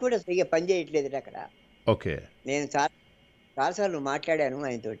స్కైప్ కూడా సరిగ్గా పనిచేయట్లేదు అక్కడ. ఓకే, నేను చాలాసార్లు మాట్లాడాను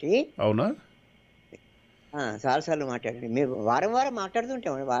ఆయనతోటి. అవునా? చాలాసార్లు మాట్లాడాను. మేము వారం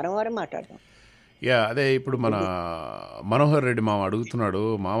మాట్లాడతాం. యా, అదే ఇప్పుడు మన మనోహర్ రెడ్డి మామ అడుగుతున్నాడు,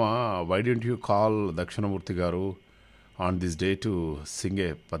 మామ why don't you call Dakshinamurthy గారు on this day to sing ఏ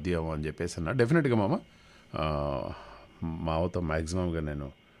పద్యం అని చెప్పేసి అన్నా. డెఫినెట్గా మామ, మావతో మ్యాక్సిమంగా నేను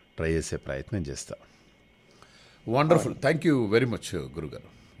ట్రై చేసే ప్రయత్నం చేస్తా. Wonderful, thank you very much గురుగారు.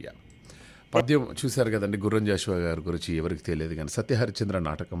 యా, పద్యం చూశారు కదండి, గుర్రం జాషువా గారి గురించి ఎవరికి తెలియదు, కానీ సత్యహరిచంద్ర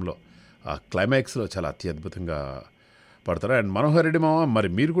నాటకంలో ఆ క్లైమాక్స్లో చాలా అత్యద్భుతంగా పడతారు. అండ్ మనోహర్ రెడ్డి మామ, మరి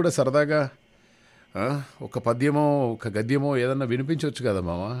మీరు కూడా సరదాగా ఒక పద్యమో ఒక గద్యమో ఏదన్నా వినిపించవచ్చు కదా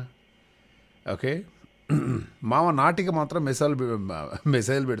మామ? ఓకే, మామ నాటిక మాత్రం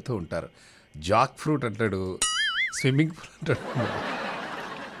మెసేజ్ పెడుతూ ఉంటారు. జాక్ ఫ్రూట్ అంటాడు, స్విమ్మింగ్ పూల్ అంటాడు.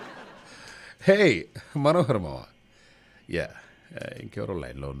 హే మనోహర్ మామ. యా, ఇంకెవరో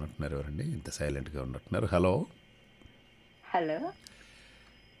లైన్లో ఉన్నట్టున్నారు. ఎవరండి ఇంత సైలెంట్గా ఉన్నట్టున్నారు? హలో హలో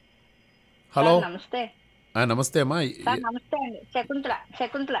హలో, నమస్తే. నమస్తే అమ్మా. నమస్తే అండి. శకుంతల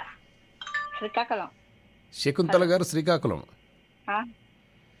శ్రీకాకుళం. శకుంతల గారు శ్రీకాకుళం.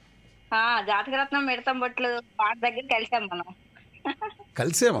 జాతకరత్నం మిడతం బొట్లు పాట దగ్గర కలిసాం మనం.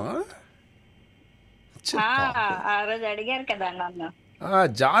 కలిసేమా? ఆ రోజు అడిగారు కదా నన్ను.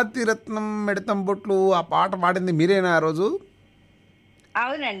 జాతిరత్నం మెడతం బొట్లు ఆ పాట పాడింది మీరేనా ఆ రోజు?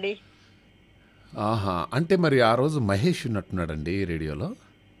 అవునండి. ఆహా, అంటే మరి ఆ రోజు మహేష్ ఉన్నట్టున్నాడండి రేడియోలో.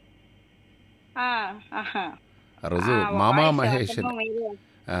 ఆ రోజు మామా మహేష్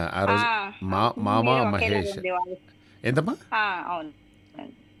ఆ రోజు మామా మహేష్ ఎంతమ్మా? అవును,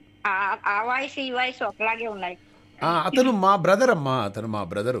 ఆ వాయిస్ ఈ వాయిస్ ఒకలాగే ఉన్నాయి. అతను మా బ్రదర్ అమ్మా, అతను మా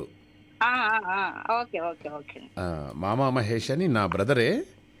బ్రదరు. Okay okay okay. మామా మహేష్ అని నా బ్రదరే.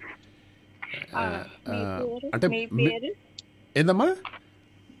 అంటే ఏందమ్మా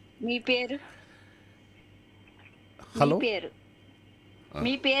మీ పేరు? హలో,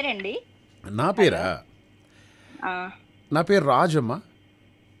 మీ పేరండి? నా పేరా? నా పేరు రాజమ్మా.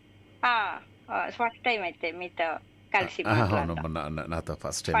 ఫస్ట్ టైం అయితే మీతో కలిసి నాతో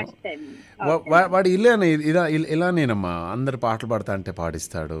ఫస్ట్ టైం. వాడు ఇలానేనమ్మా, అందరు పాటలు పాడతా అంటే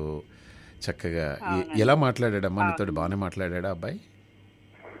పాడిస్తాడు చక్కగా. ఎలా మాట్లాడాడమ్మా నీతోటి? బాగానే మాట్లాడా అబ్బాయి?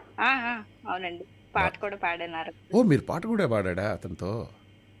 అవునండి, పాట కూడా పాడన్నారు. ఓ, మీరు పాట కూడా పాడా అతనితో?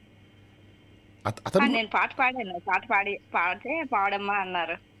 అతను నేను పాట పాడాను, పాట పాడితే పాడమ్మా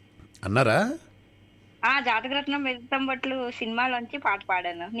అన్నారా? జాతకరత్నం మిడతం బొట్లు సినిమాలోంచి పాట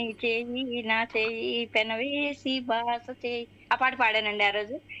పాడాను. నీ చేయి నా చేయి పెనవేసి బాస చేయి, ఆ పాట పాడానండి ఆ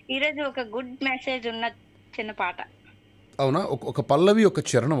రోజు. ఈ రోజు ఒక గుడ్ మెసేజ్ ఉన్న చిన్న పాట. అవునా? ఒక పల్లవి ఒక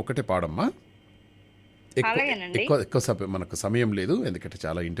చరణం ఒకటే పాడమ్మా. అలాగేనండి. ఎక్కువ మనకు సమయం లేదు, ఎందుకంటే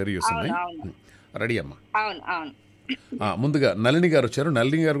చాలా ఇంటర్వ్యూస్ ఉన్నాయి. రెడీ అమ్మా? అవును అవును. ముందుగా నళిని గారు వచ్చారు,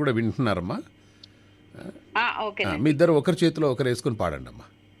 నళిని గారు కూడా వింటున్నారమ్మా. మీ ఇద్దరు ఒకరి చేతిలో ఒకరు వేసుకుని పాడండి అమ్మా.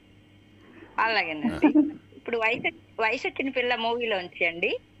 అలాగేనండి. ఇప్పుడు వయసు వచ్చిన పిల్ల మూవీలోంచి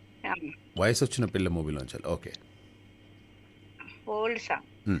అండి. వయసు వచ్చిన పిల్ల మూవీలోంచి. ఓకే. Old song.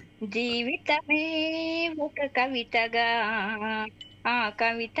 జీవితమే ఒక కవితగా, ఆ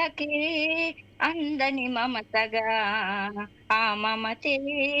కవితకే అందని మమతగా, ఆ మమతే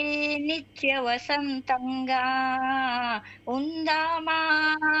నిత్య వసంతంగా, ఉందామా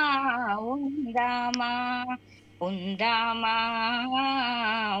ఉందామా ఉందామా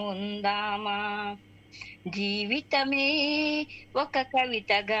ఉందామా. జీవితమే ఒక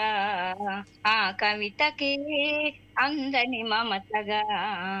కవితగా, ఆ కవితకే అందని మమతగా,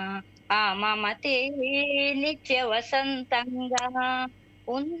 ఆ మమతే నిత్య వసంతంగా,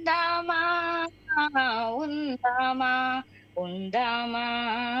 ఉందామా ఉందామా ఉందామా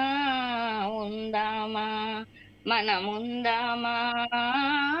ఉందామా, మనముందామా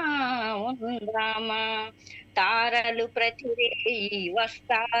ఉందామా. తారలు ప్రతిరేయి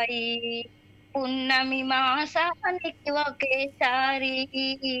వస్తాయి పున్నమి మాసానికి ఒకేసారి,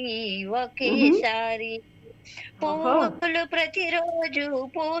 పూలు ప్రతిరోజు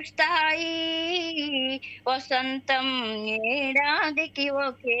పూస్తాయి వసంతం ఏడాదికి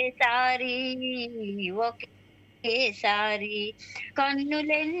ఒకేసారి.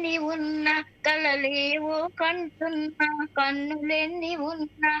 కన్నులెన్ని ఉన్న కలలేవో కంటున్నా, కన్నులెన్ని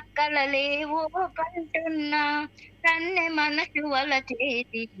ఉన్న కలలేవో కంటున్నా, కన్నె మనసు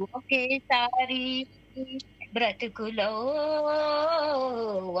వలచేసి ఒకేసారి, బ్రతుకులో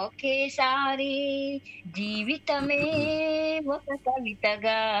ఒకేసారి. జీవితమే ఒక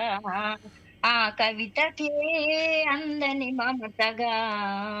కవితగా, ఆ కవితకే అందని మమతగా,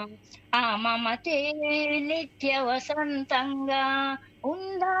 ఆ మమతే నిత్య వసంతంగా,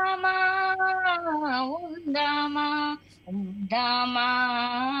 ఉందామా ఉందామా ఉందామా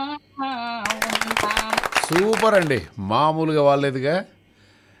ఉందామా. సూపర్ అండి, మామూలుగా వాళ్ళేదిగా.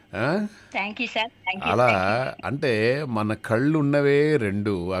 Thank you sir. అలా అంటే మన కళ్ళు ఉన్నవే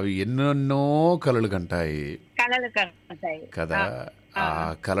రెండు, అవి ఎన్నెన్నో కలలు కంటాయి కదా. ఆ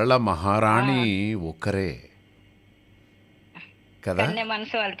కలల మహారాణి ఒక్కరే కదా.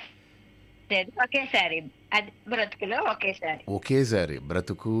 మనసు ఒకేసారి, అది బ్రతుకులో ఒకేసారి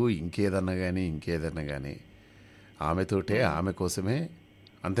బ్రతుకు. ఇంకేదన్నా కానీ ఆమెతోటే, ఆమె కోసమే.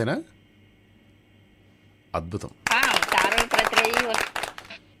 అంతేనా? అద్భుతం.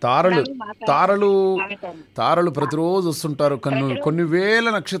 తారలు ప్రతిరోజు వస్తుంటారు, కొన్ని వేల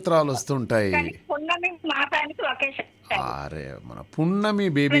నక్షత్రాలు వస్తుంటాయి. అరే, మన పున్నమి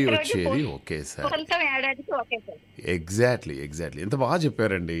బేబీ వచ్చేది ఒకేసారి. ఎగ్జాక్ట్లీ. ఎంత బాగా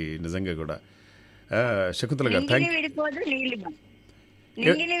చెప్పారండి నిజంగా కూడా. శకుంతల గారు,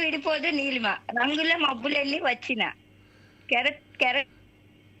 విడిపోదు నీలిమ, రంగుల మబ్బులెళ్ళి వచ్చిన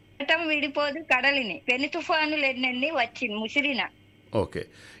కెరటం విడిపోదు కడలిని, పెను తుఫానులు ఎన్నెన్ని వచ్చి ముసిరిన. ఓకే,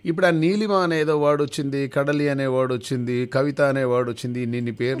 ఇప్పుడు ఆ నీలిమ అనేదో వాడు వచ్చింది, కడలి అనే వాడు వచ్చింది, కవిత అనే వాడు వచ్చింది,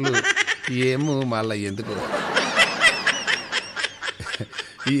 ఇన్ని పేర్లు ఏమో మళ్ళీ ఎందుకు.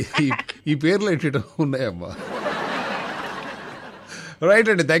 ఈ పేర్లు ఏంటో ఉన్నాయమ్మా. రైట్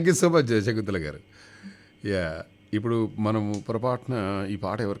అండి, thank you so much Shakuntala గారు. యా, ఇప్పుడు మనము పొరపాటున ఈ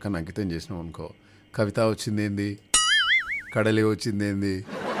పాట ఎవరికైనా అంకితం చేసినాం అనుకో, కవిత వచ్చిందేంది, కడలి వచ్చిందేంది,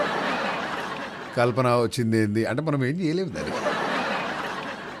 కల్పన వచ్చిందేంది అంటే మనం ఏం చేయలేము దానికి.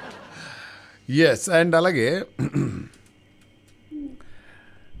 ఎస్, అండ్ అలాగే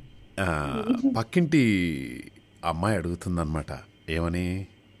పక్కింటి అమ్మాయి అడుగుతుందన్నమాట, ఏమని,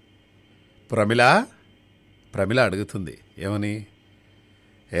 ప్రమిళ అడుగుతుంది ఏమని,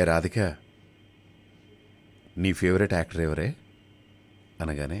 ఏ రాధిక నీ ఫేవరెట్ యాక్టర్ ఎవరే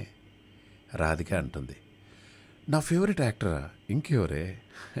అనగానే రాధిక అంటుంది, నా ఫేవరెట్ యాక్టరా ఇంకెవరే,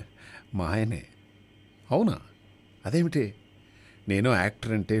 మా ఆయనే. అవునా, అదేమిటి, నేను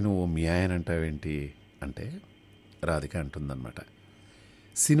యాక్టర్ అంటే నువ్వు మీ ఆయన అంటావేంటి అంటే రాధిక అంటుందన్నమాట,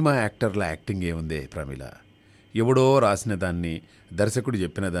 సినిమా యాక్టర్ల యాక్టింగ్ ఏముందే ప్రమిళ, ఎవడో రాసిన దాన్ని దర్శకుడు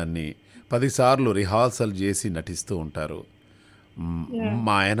చెప్పిన దాన్ని 10 సార్లు రిహార్సల్ చేసి నటిస్తూ ఉంటారు.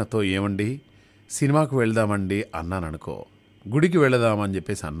 మా ఆయనతో ఏమండి సినిమాకు వెళదామండి అన్నాననుకో, గుడికి వెళదామని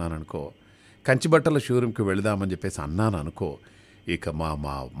చెప్పేసి అన్నాననుకో, కంచిబట్టల షోరూమ్కి వెళదామని చెప్పేసి అన్నాననుకో, ఇక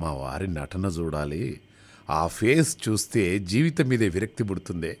మా వారి నటన చూడాలి, ఆ ఫేస్ చూస్తే జీవితం మీదే విరక్తి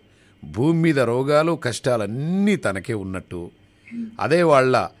పుడుతుంది, భూమి మీద రోగాలు కష్టాలన్నీ తనకే ఉన్నట్టు, అదే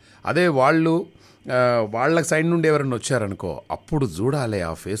వాళ్ళ సైడ్ నుండి ఎవరైనా వచ్చారనుకో, అప్పుడు చూడాలి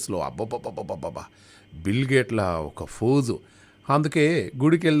ఆ ఫేస్లో అబ్బబ్బబ్బబ్బబ్బా బిల్ గేట్లా ఒక ఫోజు. అందుకే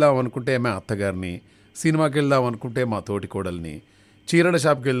గుడికి వెళ్దాం అనుకుంటే మా అత్తగారిని, సినిమాకి వెళ్దాం అనుకుంటే మా తోటి కోడల్ని, చీరల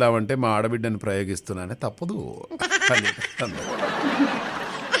షాప్కి వెళ్దామంటే మా ఆడబిడ్డని ప్రయోగిస్తున్నానే తప్పదు.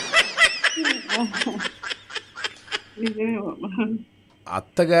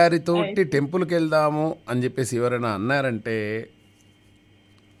 అత్తగారితోటి టెంపుల్కి వెళ్దాము అని చెప్పేసి ఎవరైనా అన్నారంటే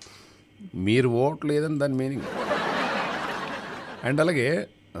మీరు ఓట్ లేదని దాని మీనింగ్. అండ్ అలాగే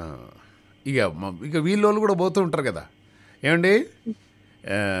ఇక వీళ్ళోళ్ళు కూడా పోతూ ఉంటారు కదా, ఏమండి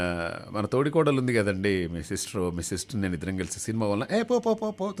మన తోడికోడలు ఉంది కదండి మీ సిస్టర్ నేను ఇద్దరం కలిసి సినిమా వల్ల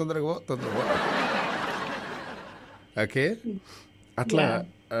పో తొందరగా పో. ఓకే,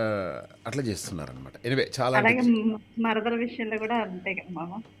 అట్లా చేస్తున్నారు అనమాట. ఎనివే చాలా మరదల విషయంలో కూడా అంతే కదా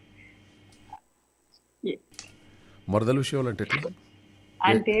మామ. మరదల విషయంలో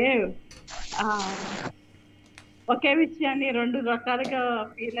అంటే ఒకే విషయాన్ని 2 రకాలుగా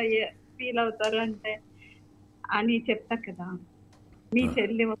ఫీల్ అవుతారు అంటే అని చెప్తా కదా, మీ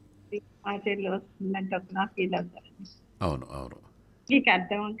చెల్లి వస్తుంది మా చెల్లి వస్తుంది అంటే ఒకలా ఫీల్ అవుతారు. అవును అవును, మీకు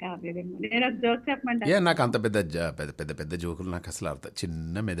అర్థం కాలేదేమో. నేను ఒక జోక్ చెప్పమంటే నాకు అంత పెద్ద జోకులు నాకు అసలు అర్థం,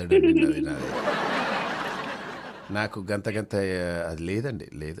 చిన్న మెదడు నాది, నాకు గంత అది లేదండి,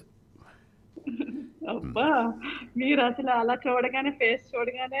 లేదు. అబ్బా, మీరు అసలు అలా చూడగానే ఫేస్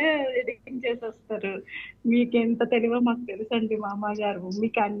చూడగానే ఎడిటింగ్ చేసేస్తారు. మీకు ఎంత తెలివో మాకు తెలుసు అండి మామగారు,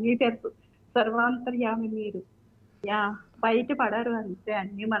 మీకు అన్నీ తెలుసు, సర్వాంతర్యామి మీరు. బయట పడరు అంతే,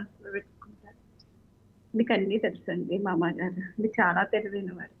 అన్ని మనసులో పెట్టుకుంటారు. మీకు అన్నీ తెలుసు అండి మామగారు, మీరు చాలా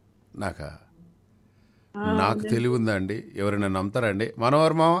తెలివైన వారు. నాకు తెలివి ఉందా అండి? ఎవరైనా నమ్ముతారా అండి?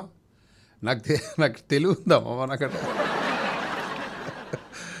 మనోహర్ మామ, నాకు తెలివి ఉందా మామ నాకట?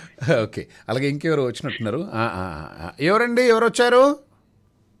 ఓకే, అలాగే ఇంకెవరు వచ్చినట్టున్నారు. ఎవరండి, ఎవరు వచ్చారు?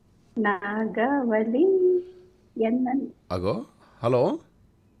 నాగవలి. అగో, హలో,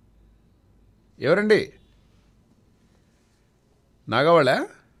 ఎవరండి? నాగవళ?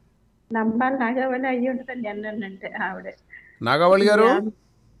 నాగవళి అయ్యి ఉంటుందండి అంటే ఆవిడే. నాగవళి గారు,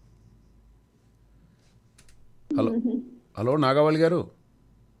 హలో నాగవళి గారు,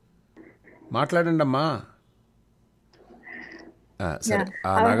 మాట్లాడండి అమ్మా. సరే, ఆ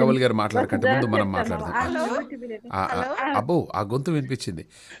నాగవల్లి గారు మాట్లాడకంటే ముందు మనం మాట్లాడదాం. అబ్బో, ఆ గొంతు వినిపించింది.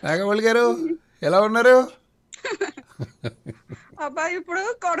 నాగవల్లి గారు ఎలా ఉన్నారు? అబ్బా, ఇప్పుడు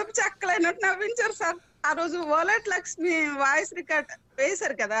కొడుకు చెక్కలైనట్టు నవ్వించారు సార్. ఆ రోజు ఓలెట్ లక్ష్మి వాయిస్ రికార్డ్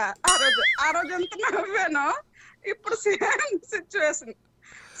వేశారు కదా, ఆ రోజు ఎంత నవ్వానో ఇప్పుడు సేమ్ సిచ్యువేషన్.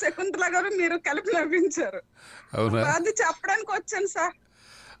 శకుంతల గారు మీరు కలిపి నవ్వించారు. అది చెప్పడానికి వచ్చాను సార్.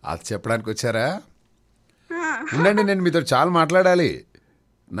 అది చెప్పడానికి వచ్చారా? ఉండండి, నేను మీతో చాలా మాట్లాడాలి.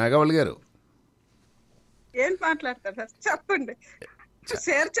 నాగవల్లి గారు ఏం మాట్లాడతారు సార్, చెప్పండి.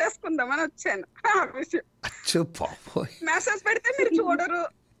 షేర్ చేసుకుందామని వచ్చాను ఆ విషయం. మెసేజ్ పెడితే మీరు చూడరు,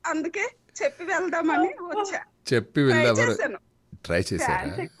 అందుకే చెప్పి వెళ్దామని వచ్చా. చెప్పి వెళ్దామని ట్రై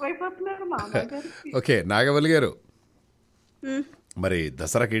చేశారా? ఓకే నాగవల్లి గారు, మరి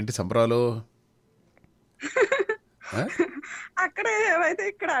దసరాకి ఏంటి సంబరాలు? అక్కడ ఏవైతే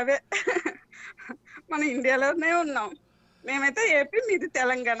ఇక్కడ అవే. మన ఇండియాలోనే ఉన్నాం, మేమైతే ఏపీ, మీది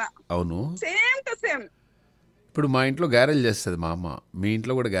తెలంగాణ. అవును, సేమ్ టు సేమ్. ఇప్పుడు మా ఇంట్లో గారెలు చేస్తుంది మా అమ్మ, మీ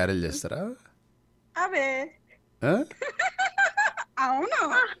ఇంట్లో కూడా గారెలు చేస్తారా? అవే అవును.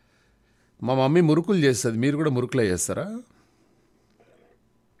 మా మమ్మీ మురుకులు చేస్తుంది, మీరు కూడా మురుకులే చేస్తారా?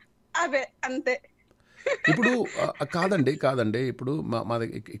 అదే అంతే. ఇప్పుడు కాదండి ఇప్పుడు మా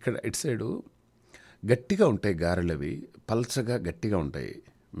దగ్గర ఇక్కడ ఇటు సైడు గట్టిగా ఉంటాయి గారెలు, అవి పల్చగా గట్టిగా ఉంటాయి.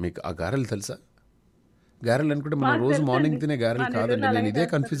 మీకు ఆ గారెలు తెలుసా? గారెలు అనుకుంటే మనం రోజు మార్నింగ్ తినే గారెలు కాదండి. నేను ఇదే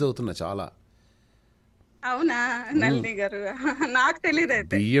కన్ఫ్యూజ్ అవుతున్నా చాలా. అవునా నళిని గారు, నాకు తెలియదు.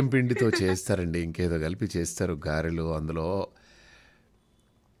 అయితే బియ్యం పిండితో చేస్తారండి, ఇంకేదో కలిపి చేస్తారు గారెలు.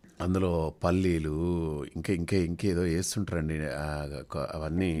 అందులో పల్లీలు ఇంకేదో వేస్తుంటారండి.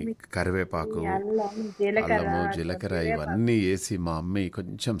 అవన్నీ కరివేపాకు, అల్లము, జీలకర్ర ఇవన్నీ వేసి మా అమ్మ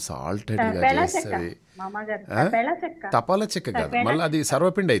కొంచెం సాల్టెడ్గా చేస్తుంది. తపాలా చెక్క కాదు, మళ్ళీ అది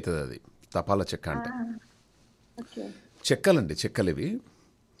సర్వపిండి అవుతుంది. అది తపాలా చెక్క అంటే చెక్కలు ఇవి.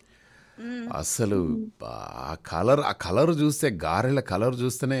 అసలు ఆ కలర్ చూస్తే, గారెల కలర్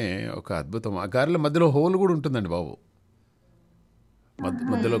చూస్తేనే ఒక అద్భుతం. ఆ గారెల మధ్యలో హోల్ కూడా ఉంటుందండి బాబు,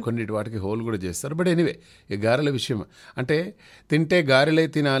 మధ్యలో కొన్నిటి వాటికి హోల్ కూడా చేస్తారు. బట్ ఎనీవే, ఈ గారెల విషయం అంటే తింటే గారెలే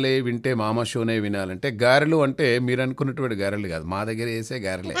తినాలి, వింటే మామ షోనే వినాలంటే గారెలు అంటే మీరు అనుకున్నటువంటి గారెలు కాదు, మా దగ్గర వేసే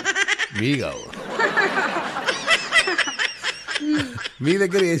గారెలే, మీ కావు, మీ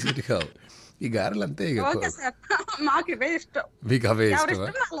దగ్గర వేసేటి కావు. ఈ గారెలు అంతే. మీకు అవే ఇష్టమా?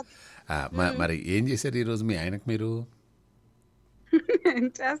 మరి ఏం చేశారు ఈరోజు మీ ఆయనకు మీరు?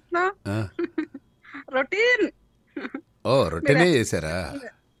 రొట్టెనే చేశారా?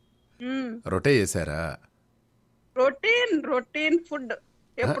 రొట్టె చేశారా? రొటీన్ ఫుడ్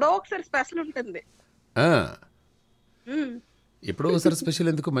ఎప్పుడో ఒకసారి స్పెషల్ ఉంటుంది. ఎప్పుడో ఒకసారి స్పెషల్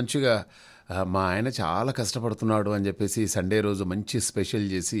ఎందుకు? మంచిగా మా ఆయన చాలా కష్టపడుతున్నాడు అని చెప్పేసి సండే రోజు మంచి స్పెషల్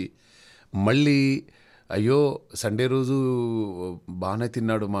చేసి, మళ్ళీ అయ్యో సండే రోజు బాగానే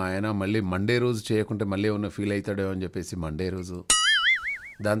తిన్నాడు మా ఆయన, మళ్ళీ మండే రోజు చేయకుంటే మళ్ళీ ఏమన్నా ఫీల్ అవుతాడో అని చెప్పేసి మండే రోజు,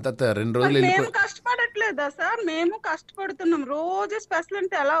 దాని తర్వాత 2 రోజులు మేము కష్టపడట్లేదా సార్? మేము కష్టపడుతున్నాం. రోజు స్పెషల్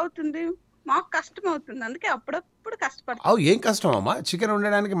అంటే ఎలా అవుతుంది? మాకు కష్టం అవుతుంది, అందుకే అప్పుడప్పుడు కష్టపడతాం. ఏం కష్టం అమ్మా? చికెన్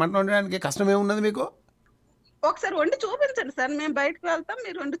వండడానికి, మటన్ వండడానికి కష్టం ఏమున్నది మీకు? ఒకసారి వండి చూపించండి సార్, మేము బయటకు వెళ్తాం,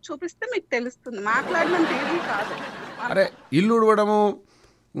 మీరు వండి చూపిస్తే మీకు తెలుస్తుంది. మాట్లాడినంత ఈజీ కాదు. అరే ఇల్లు ఉడవడము,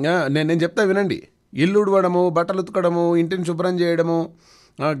 నేను చెప్తా వినండి. ఇల్లు ఉడవడము, బట్టలు ఉతకడము, ఇంటిని శుభ్రం చేయడము,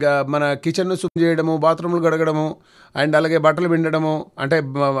 మన కిచెన్ను శుభ్రం చేయడము, బాత్రూమ్లు గడగడము, అండ్ అలాగే బట్టలు పిండడము, అంటే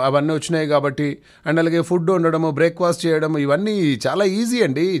అవన్నీ వచ్చినాయి కాబట్టి, అండ్ అలాగే ఫుడ్ వండడము, బ్రేక్ఫాస్ట్ చేయడము, ఇవన్నీ చాలా ఈజీ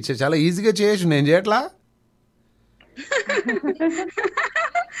అండి. చాలా ఈజీగా చేయొచ్చు. నేను చేయట్లా?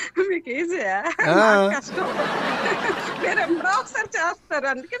 మీకు ఈజీయా? ఒకసారి చేస్తారు,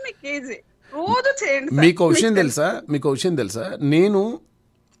 అందుకే మీకు ఈజీ. రోజు చేయండి. మీకు విషయం తెలుసా?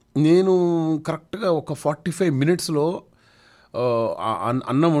 నేను కరెక్ట్గా ఒక 45 minutesలో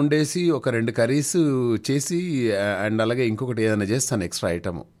అన్నం వండేసి ఒక 2 కర్రీస్ చేసి, అండ్ అలాగే ఇంకొకటి ఏదైనా చేస్తాను ఎక్స్ట్రా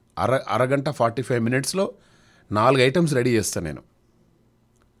ఐటమ్. అరగంట 45 minutesలో 4 items రెడీ చేస్తాను నేను.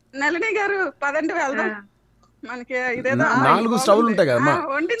 నళిని గారు పదండి వెళ్దాం. మనకి 4 స్టవ్లు ఉంటాయి కదమ్మా.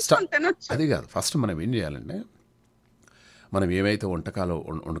 అది కాదు, ఫస్ట్ మనం ఏం చేయాలంటే, మనం ఏవైతే వంటకాలు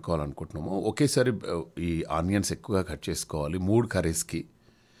వండుకోవాలనుకుంటున్నామో ఒకేసారి ఈ ఆనియన్స్ ఎక్కువగా కట్ చేసుకోవాలి 3 కర్రీస్కి.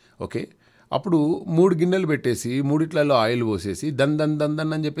 ఓకే, అప్పుడు 3 గిన్నెలు పెట్టేసి 3 ఆయిల్ పోసేసి దన్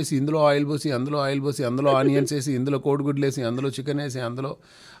అని చెప్పేసి ఇందులో ఆయిల్ పోసి, అందులో ఆయిల్ పోసి, అందులో ఆనియన్స్ వేసి, ఇందులో కోడిగుడ్లు వేసి, అందులో చికెన్ వేసి, అందులో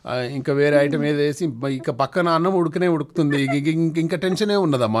ఇంకా వేరే ఐటమ్ ఏదో వేసి, ఇక పక్కన అన్నం ఉడుకుతుంది. ఇంకా టెన్షనే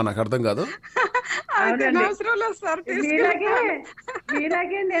ఉన్నదమ్మా, నాకు అర్థం కాదు.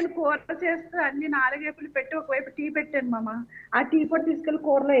 మీలాగే నేను కూర చేస్తూ అన్ని 4 వైపులు పెట్టి ఒకవైపు టీ పెట్టాను మామ. ఆ టీ పొడి తీసుకెళ్ళి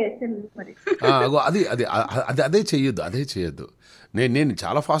కూరలో వేసాను. మరి అదే చెయ్యొద్దు. నేను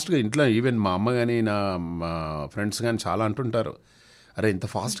చాలా ఫాస్ట్గా ఇంట్లో, ఈవెన్ మా అమ్మ కానీ మా ఫ్రెండ్స్ కానీ చాలా అంటుంటారు, అరే ఇంత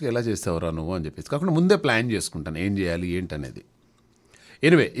ఫాస్ట్గా ఎలా చేస్తావురా నువ్వు అని చెప్పేసి. కాకుండా ముందే ప్లాన్ చేసుకుంటాను ఏం చేయాలి ఏంటనేది.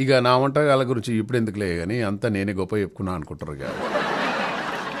 ఎనివే, ఇక నా వంటకాల గురించి ఇప్పుడు ఎందుకులే కానీ అంతా నేనే గొప్ప చెప్పుకున్నా అనుకుంటారు కదా.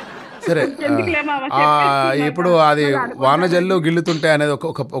 సరే, ఇప్పుడు అది వానజల్లు గిల్లుతుంటే అనేది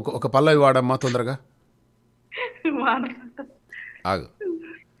ఒక పల్లవి వాడమ్మా తొందరగా. ఆగు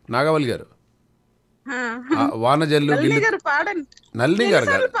నాగవల్లి గారు, వానజల్లు నల్లి గారు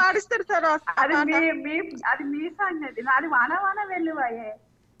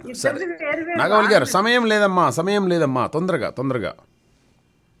నాగవల్లి గారు, సమయం లేదమ్మా తొందరగా.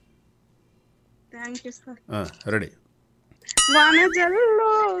 రెడీ. వానజల్లు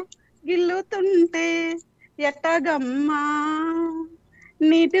గిల్లుతుంటే ఎట్టగమ్మా,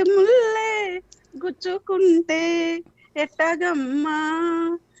 నీటి ముల్లే గుచ్చుకుంటే ఎట్టగమ్మా,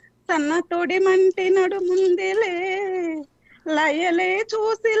 సన్న తోడి మంటి నడుముందిలే, లయలే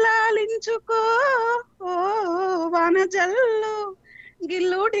చూసి లాలించుకో, వానజల్లు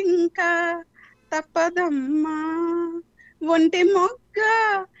గిల్లుడింకా తప్పదమ్మా, ఒంటి మొగ్గ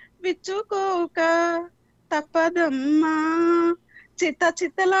విచ్చుకోక తప్పదమ్మా, చిత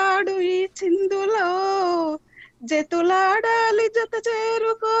చితలాడు ఈ చిందులో జతులాడాలి జత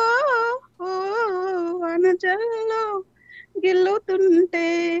చేరుకో వనజల్లో గిల్లుతుంటే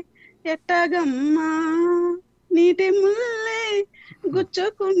ఎట్టగమ్మా నీటి ముల్లే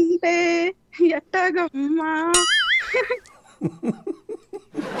గుచ్చుకుంటే ఎట్టగమ్మా.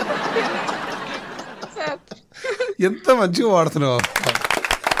 ఎంత మంచిగా వాడుతున్నావు,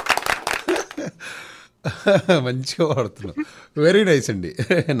 మంచిగా వాడుతున్నావు. వెరీ నైస్ అండి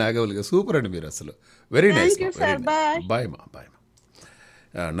నాగవల్లిగా, సూపర్ అండి మీరు అసలు. Very nice. బాయ్ మా.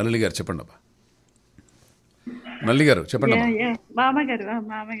 నల్లి గారు చెప్పండి అబ్బా. నల్లి గారు చెప్పండి. మామగారు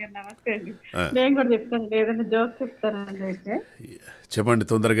నమస్తే అండి. నేను కూడా చెప్తాను, ఏదైనా జోక్ చెప్తానండి. అయితే చెప్పండి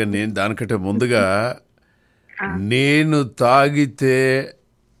తొందరగా. నేను దానికంటే ముందుగా, నేను తాగితే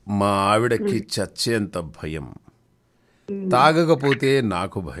మా ఆవిడకి చచ్చేంత భయం, తాగకపోతే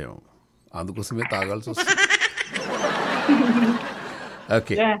నాకు భయం, అందుకోసమే తాగాల్సి వస్తుంది.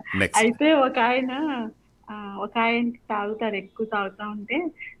 ఓకే, అయితే ఒక ఆయనకి తాగుతారు, ఎక్కువ తాగుతా ఉంటే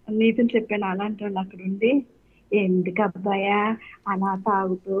నీతులు చెప్పాను. అలాంటి వాళ్ళు అక్కడ ఉండి, ఎందుకు అబ్బాయా అలా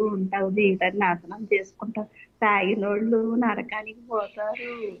తాగుతూ ఉంటావు, జీవితాన్ని నాశనం చేసుకుంటావు, తాగినోళ్ళు నరకానికి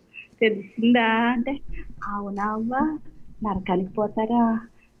పోతారు తెలిసిందా అంటే, అవునా అవ్వా నరకానికి పోతారా,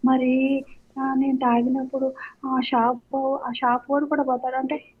 మరి నేను తాగినప్పుడు ఆ షాప్ వాడు కూడా పోతాడు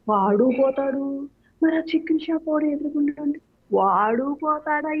అంటే, వాడు పోతాడు. మరి ఆ చికెన్ షాప్ వాడు ఎదుర్కొంటాడు అంటే, వాడు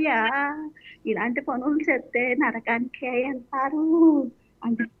పోతాడయ్యా. ఇలాంటి పనులు చెప్తే నరకానికి వెళ్తారు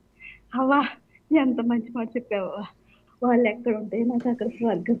అంటే, అవ్వా ఎంత మంచి మాట చెప్పావా, వాళ్ళు ఎక్కడ ఉంటే నాకు అక్కడ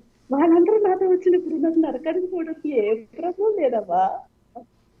స్వర్గం, వాళ్ళందరూ నాతో వచ్చినప్పుడు నాకు నరకానికి పోవడానికి ఏ ప్రశ్న లేదవ్వా.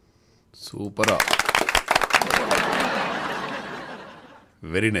 సూపరా,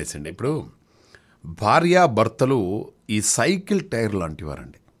 వెరీ నైస్ అండి. ఇప్పుడు భార్యాభర్తలు ఈ సైకిల్ టైర్ లాంటి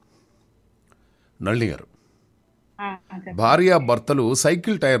వారండి. నళిని గారు, భార్యాభర్తలు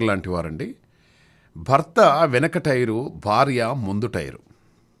సైకిల్ టైర్ లాంటి వారండి. భర్త వెనక టైరు, భార్య ముందు టైరు.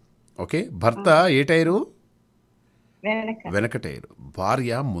 ఓకే, భర్త ఏ టైరు? వెనక టైరు,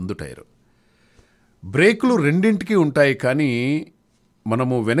 భార్య ముందు టైరు. బ్రేకులు రెండింటికి ఉంటాయి, కానీ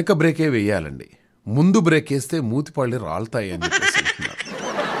మనము వెనక బ్రేకే వేయాలండి. ముందు బ్రేక్ వేస్తే మూతిపళ్ళు రాలుతాయి అని చెప్పేసి అంటున్నారు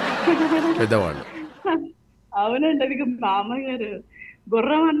పెద్దవాళ్ళు. అవునండి, అది మామగారు.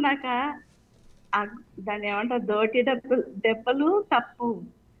 గుర్రం అన్నాక దాన్ని ఏమంటారు, దోటి దెబ్బలు తప్పు,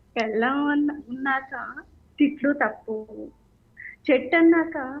 పెళ్ళం ఉన్నాక తిట్లు తప్పు, చెట్టు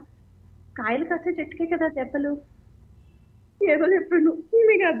అన్నాక కాయలు కాసే చెట్టుకే కదా దెబ్బలు. ఏదో చెప్పండు,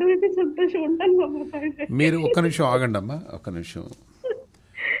 మీకు అర్థమైతే సంతోషం ఉంటాను. మీరు ఒక్క నిమిషం ఆగండి అమ్మా, ఒక్క నిమిషం.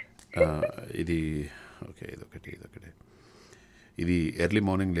 ఇది ఓకే, ఇదొకటి. ఇది ఎర్లీ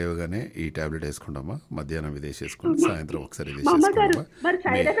మార్నింగ్ లేవగానే ఈ టాబ్లెట్ వేసుకుంటామా, మధ్యాహ్నం ఇది వేసేసుకోండి, సాయంత్రం ఒకసారి ఇది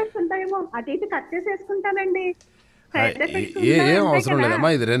ఏం అవసరం లేదమ్మా,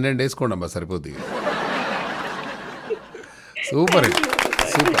 ఇది రెండు వేసుకోండి అమ్మా సరిపోద్ది. Super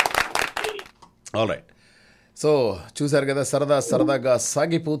super. All right. So చూశారు కదా, సరదాగా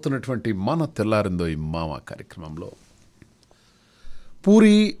సాగిపోతున్నటువంటి మన తెల్లారిందో ఈ మామ కార్యక్రమంలో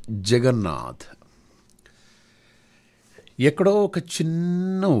పూరి జగన్నాథ్ ఎక్కడో ఒక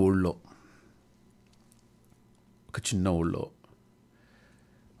చిన్న ఊళ్ళో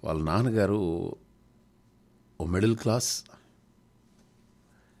వాళ్ళ నాన్నగారు ఓ మిడిల్ క్లాస్,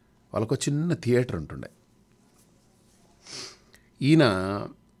 వాళ్ళకు చిన్న థియేటర్ ఉంటుండే. ఈయన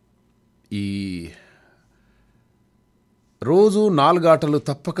ఈ రోజు 4 ఆటలు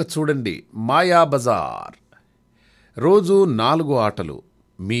తప్పక చూడండి, మాయాబజార్. రోజు 4 ఆటలు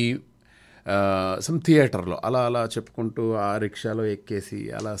మీ సమ్ థియేటర్లో అలా చెప్పుకుంటూ ఆ రిక్షాలో ఎక్కేసి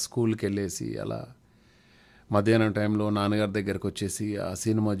అలా స్కూల్కి వెళ్ళేసి అలా మధ్యాహ్నం టైంలో నాన్నగారి దగ్గరకు వచ్చేసి ఆ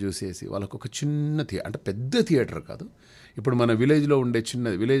సినిమా చూసేసి వాళ్ళకు ఒక చిన్న అంటే పెద్ద థియేటర్ కాదు, ఇప్పుడు మన విలేజ్లో ఉండే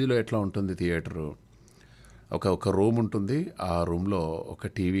చిన్నది. విలేజ్లో ఎట్లా ఉంటుంది థియేటరు, ఒక రూమ్ ఉంటుంది, ఆ రూమ్లో ఒక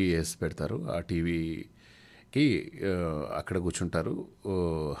టీవీ వేసి పెడతారు, ఆ టీవీకి అక్కడ కూర్చుంటారు,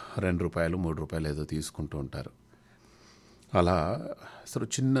 2 రూపాయలు 3 రూపాయలు ఏదో తీసుకుంటూ ఉంటారు. అలా అసలు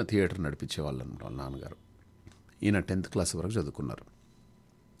చిన్న థియేటర్ నడిపించేవాళ్ళు వాళ్ళ నాన్నగారు. ఈయన 10th క్లాస్ వరకు చదువుకున్నారు.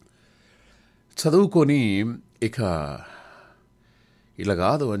 చదువుకొని ఇక ఇలా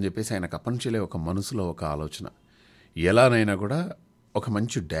కాదు అని చెప్పేసి ఆయనకు అప్పనుంచలే ఒక మనసులో ఒక ఆలోచన, ఎలానైనా కూడా ఒక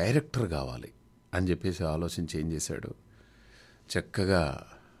మంచి డైరెక్టర్ కావాలి అని చెప్పేసి ఆలోచించి ఏం చేశాడు, చక్కగా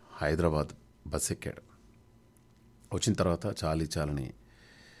హైదరాబాద్ బస్ ఎక్కాడు. వచ్చిన తర్వాత చాలని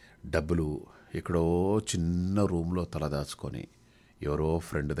డబ్బులు ఎక్కడో చిన్న రూమ్లో తలదాచుకొని ఎవరో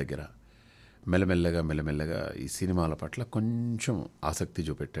ఫ్రెండ్ దగ్గర మెల్లమెల్లగా ఈ సినిమాల పట్ల కొంచెం ఆసక్తి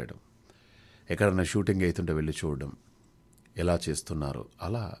చూపెట్టాడు. ఎక్కడన్నా షూటింగ్ అవుతుంటే వెళ్ళి చూడడం, ఎలా చేస్తున్నారు,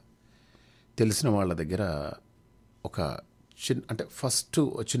 అలా తెలిసిన వాళ్ళ దగ్గర ఒక అంటే ఫస్ట్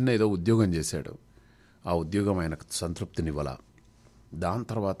చిన్న ఏదో ఉద్యోగం చేశాడు. ఆ ఉద్యోగం ఆయనకు సంతృప్తినివ్వాల. దాని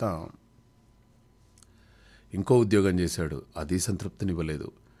తర్వాత ఇంకో ఉద్యోగం చేశాడు, అది సంతృప్తినివ్వలేదు.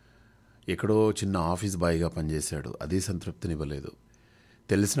 ఎక్కడో చిన్న ఆఫీస్ బాయ్గా పనిచేశాడు, అది సంతృప్తినివ్వలేదు.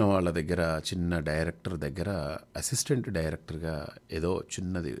 తెలిసిన వాళ్ళ దగ్గర చిన్న డైరెక్టర్ దగ్గర అసిస్టెంట్ డైరెక్టర్గా ఏదో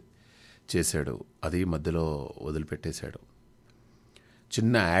చిన్నది చేశాడు, అది మధ్యలో వదిలిపెట్టేశాడు.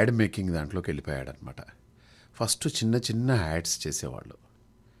 చిన్న యాడ్ మేకింగ్ దాంట్లోకి వెళ్ళిపోయాడు అనమాట. ఫస్ట్ చిన్న చిన్న యాడ్స్ చేసేవాళ్ళు.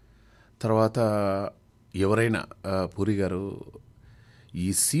 తర్వాత ఎవరైనా పూరి గారు ఈ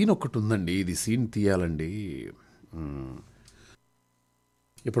సీన్ ఒకటి ఉందండి, ఇది సీన్ తీయాలండి.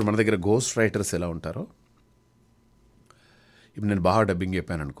 ఇప్పుడు మన దగ్గర గోస్ట్ రైటర్స్ ఎలా ఉంటారో, ఇప్పుడు నేను బాగా డబ్బింగ్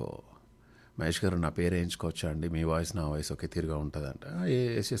చెప్పాను అనుకో, మహేష్ గారు నా పేరు వేయించుకోవచ్చా అండి, మీ వాయిస్ నా వాయిస్ ఒకే తీరుగా ఉంటుందంట,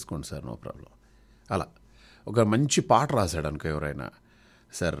 వేసేసుకోండి సార్, నో ప్రాబ్లం. అలా ఒక మంచి పాట రాశాడు అనుకో ఎవరైనా,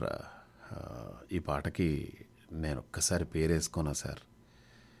 సార్ ఈ పాటకి నేను ఒక్కసారి పేరు వేసుకోనా సార్,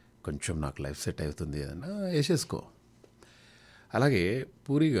 కొంచెం నాకు లైఫ్ సెట్ అవుతుంది ఏదన్నా వేసేసుకో. అలాగే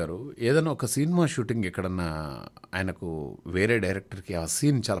పూరి గారు ఏదైనా ఒక సినిమా షూటింగ్ ఎక్కడన్నా ఆయనకు వేరే డైరెక్టర్కి ఆ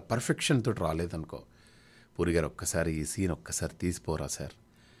సీన్ చాలా పర్ఫెక్షన్ తోటి రాలేదనుకో, పూరి గారు ఒక్కసారి ఈ సీన్ ఒక్కసారి తీసిపోరా సార్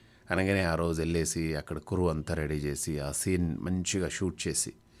అనగానే ఆ రోజు వెళ్ళేసి అక్కడ కురు అంతా రెడీ చేసి ఆ సీన్ మంచిగా షూట్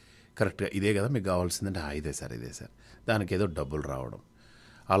చేసి కరెక్ట్గా ఇదే కదా మీకు కావాల్సిందంటే ఇదే సార్ ఇదే సార్, దానికి ఏదో డబ్బులు రావడం,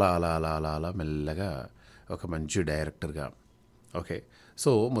 అలా అలా అలా అలా అలా మెల్లగా ఒక మంచి డైరెక్టర్గా ఓకే.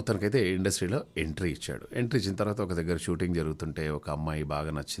 సో మొత్తానికైతే ఇండస్ట్రీలో ఎంట్రీ ఇచ్చాడు. ఎంట్రీ ఇచ్చిన తర్వాత ఒక దగ్గర షూటింగ్ జరుగుతుంటే ఒక అమ్మాయి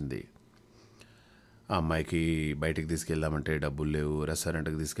బాగా నచ్చింది. ఆ అమ్మాయికి బయటికి తీసుకెళ్దామంటే డబ్బులు లేవు,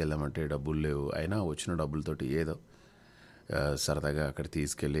 రెస్టారెంట్కి తీసుకెళ్దామంటే డబ్బులు లేవు. అయినా వచ్చిన డబ్బులతోటి ఏదో సరదాగా అక్కడ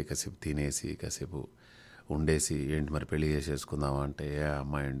తీసుకెళ్ళి కాసేపు తినేసి కాసేపు ఉండేసి, ఏంటి మరి పెళ్లి చేసేసుకుందామా అంటే,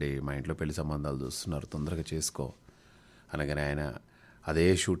 అమ్మాయి అండి మా ఇంట్లో పెళ్లి సంబంధాలు చూస్తున్నారు, తొందరగా చేసుకో అనగానే ఆయన అదే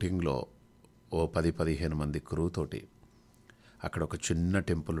షూటింగ్లో ఓ 10-15 మంది క్రూతోటి అక్కడ ఒక చిన్న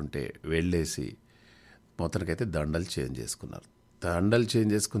టెంపుల్ ఉంటే వెళ్ళేసి మొత్తానికైతే దండలు చేంజ్ చేసుకున్నారు. దండలు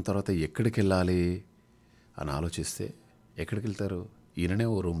చేంజ్ చేసుకున్న తర్వాత ఎక్కడికి వెళ్ళాలి అని ఆలోచిస్తే ఎక్కడికి వెళ్తారు, ఈయననే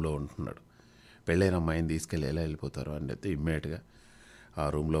ఓ రూమ్లో ఉంటున్నాడు. పెళ్ళైన అమ్మాయిని తీసుకెళ్ళి ఎలా వెళ్ళిపోతారు అని అయితే ఇమ్మీడియట్గా ఆ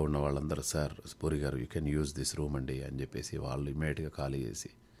రూమ్లో ఉన్న వాళ్ళందరూ, సార్ పూరి గారు you can use this room అండి అని చెప్పేసి వాళ్ళు ఇమ్మీడియట్గా ఖాళీ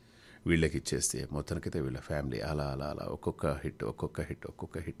చేసి వీళ్ళకి ఇచ్చేస్తే మొత్తానికైతే వీళ్ళ ఫ్యామిలీ అలా అలా అలా ఒక్కొక్క హిట్ ఒక్కొక్క హిట్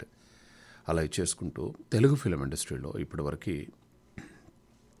ఒక్కొక్క హిట్ అలా ఇచ్చేసుకుంటూ తెలుగు ఫిలిం ఇండస్ట్రీలో ఇప్పటివరకు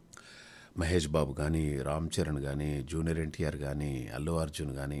మహేష్ బాబు కానీ, రామ్ చరణ్ కానీ, జూనియర్ ఎన్టీఆర్ కానీ, అల్లు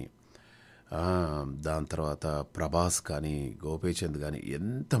అర్జున్ కానీ, దాని తర్వాత ప్రభాస్ కానీ, గోపీచంద్ కానీ,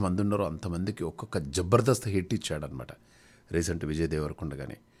 ఎంతమంది ఉన్నారో అంతమందికి ఒక్కొక్క జబర్దస్త్ హిట్ ఇచ్చాడనమాట. రీసెంట్ విజయ్ దేవరకొండ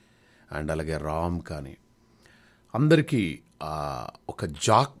కానీ అండ్ అలాగే రామ్ కానీ అందరికీ ఒక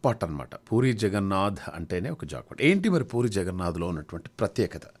జాక్పాట్ అనమాట. పూరి జగన్నాథ్ అంటేనే ఒక జాక్పాట్. ఏంటి మరి పూరి జగన్నాథ్లో ఉన్నటువంటి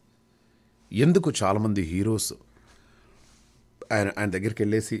ప్రత్యేకత, ఎందుకు చాలామంది హీరోస్ ఆయన దగ్గరికి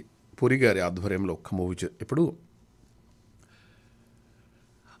వెళ్ళేసి పూరి గారి ఆధ్వర్యంలో ఒక్క మూవీ ఇప్పుడు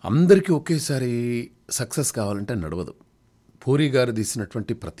అందరికీ ఒకేసారి సక్సెస్ కావాలంటే నడవదు. పూరి గారు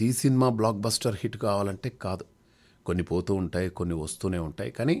తీసినటువంటి ప్రతి సినిమా బ్లాక్ బస్టర్ హిట్ కావాలంటే కాదు. కొన్ని పోతూ ఉంటాయి, కొన్ని వస్తూనే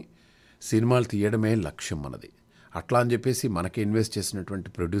ఉంటాయి, కానీ సినిమాలు తీయడమే లక్ష్యం మనది. అట్లా అని చెప్పేసి మనకి ఇన్వెస్ట్ చేసినటువంటి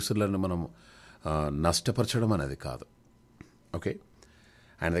ప్రొడ్యూసర్లను మనం నష్టపరచడం అనేది కాదు. ఓకే,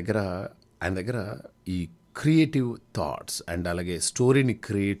 ఆయన దగ్గర ఈ క్రియేటివ్ థాట్స్ అండ్ అలాగే స్టోరీని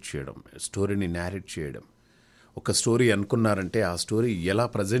క్రియేట్ చేయడం, స్టోరీని నేరేట్ చేయడం, ఒక స్టోరీ అనుకున్నారంటే ఆ స్టోరీ ఎలా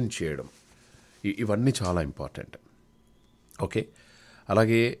ప్రజెంట్ చేయడం, ఇవన్నీ చాలా ఇంపార్టెంట్. ఓకే,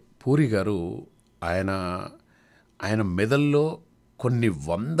 అలాగే పూరి గారు ఆయన మెదల్లో కొన్ని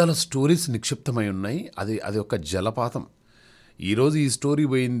వందల స్టోరీస్ నిక్షిప్తమై ఉన్నాయి. అది ఒక జలపాతం. ఈరోజు ఈ స్టోరీ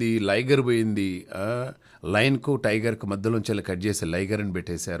పోయింది, లైగర్ పోయింది, లైన్కు టైగర్కు మధ్యలోంచి కట్ చేసి లైగర్ని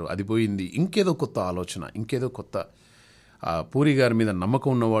పెట్టేశారు, అది పోయింది. ఇంకేదో కొత్త ఆలోచన, ఇంకేదో కొత్త. పూరి గారి మీద నమ్మకం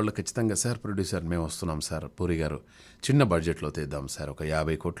ఉన్నవాళ్ళు ఖచ్చితంగా, సార్ ప్రొడ్యూసర్ మేము వస్తున్నాం సార్, పూరి గారు చిన్న బడ్జెట్లో తీద్దాం సార్, ఒక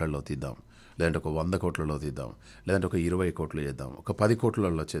 50 కోట్లలో తీద్దాం, లేదంటే ఒక 100 కోట్లలో తీద్దాం, లేదంటే ఒక 20 కోట్లు చేద్దాం, ఒక 10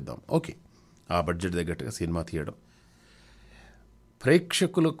 కోట్లలో చేద్దాం. ఓకే, ఆ బడ్జెట్ తగ్గట్టుగా సినిమా తీయడం.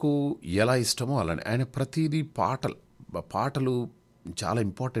 ప్రేక్షకులకు ఎలా ఇష్టమో అలానే ఆయన ప్రతిదీ పాటలు చాలా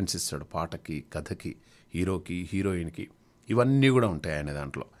ఇంపార్టెన్స్ ఇస్తాడు. పాటకి, కథకి, హీరోకి, హీరోయిన్కి, ఇవన్నీ కూడా ఉంటాయి ఆయన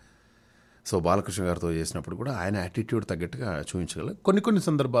దాంట్లో. సో బాలకృష్ణ గారితో చేసినప్పుడు కూడా ఆయన యాటిట్యూడ్ తగ్గట్టుగా చూపించగలరు. కొన్ని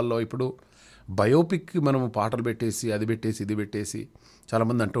సందర్భాల్లో ఇప్పుడు బయోపిక్కి మనము పాటలు పెట్టేసి అది పెట్టేసి ఇది పెట్టేసి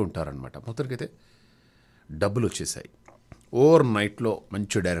చాలామంది అంటూ ఉంటారనమాట. మొత్తానికైతే డబ్బులు వచ్చేసాయి, ఓవర్ నైట్లో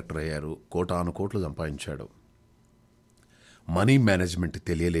మంచి డైరెక్టర్ అయ్యారు, కోటాను కోట్లు సంపాదించాడు. మనీ మేనేజ్మెంట్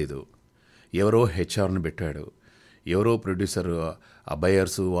తెలియలేదు, ఎవరో హెచ్ఆర్ని పెట్టాడు, ఎవరో ప్రొడ్యూసర్, ఆ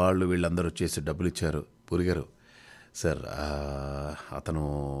బయర్స్ వాళ్ళు వీళ్ళందరూ వచ్చేసి డబ్బులు ఇచ్చారు. పూరి గారు, సార్ అతను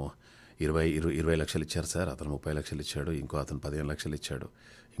 20 లక్షలు ఇచ్చారు సార్, అతను 30 లక్షలు ఇచ్చాడు, ఇంకో అతను 15 లక్షలు ఇచ్చాడు,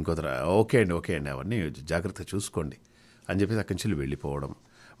 ఇంకో అతను ఓకే అండి అవన్నీ జాగ్రత్తగా చూసుకోండి అని చెప్పేసి అక్కడి నుంచి వెళ్ళిపోవడం.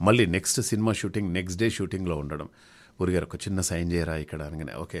 మళ్ళీ next cinema shooting next day షూటింగ్లో ఉండడం. ఊరిగారు ఒక చిన్న సైన్ చేయరా ఇక్కడ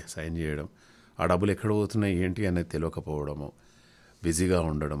అనగానే ఓకే సైన్ చేయడం. ఆ డబ్బులు ఎక్కడ పోతున్నాయి ఏంటి అనేది తెలియకపోవడము, బిజీగా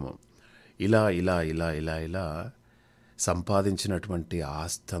ఉండడము. ఇలా ఇలా ఇలా ఇలా ఇలా సంపాదించినటువంటి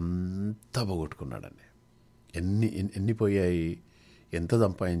ఆస్తి అంతా పోగొట్టుకున్నాడండి. ఎన్ని పోయాయి, ఎంత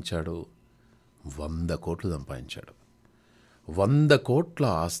సంపాదించాడు? 100 కోట్లు సంపాదించాడు. 100 కోట్ల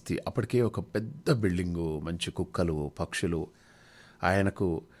ఆస్తి. అప్పటికే ఒక పెద్ద బిల్డింగు, మంచి కుక్కలు, పక్షులు. ఆయనకు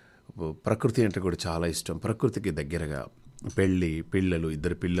ప్రకృతి అంటే కూడా చాలా ఇష్టం. ప్రకృతికి దగ్గరగా పెళ్ళి, పిల్లలు,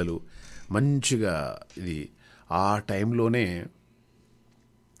 2 పిల్లలు, మంచిగా ఇది. ఆ టైంలోనే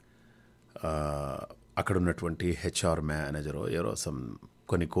అక్కడ ఉన్నటువంటి హెచ్ఆర్ మేనేజరు ఎవరో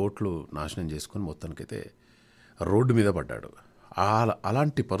కొన్ని కోట్లు నాశనం చేసుకొని మొత్తానికైతే రోడ్డు మీద పడ్డాడు.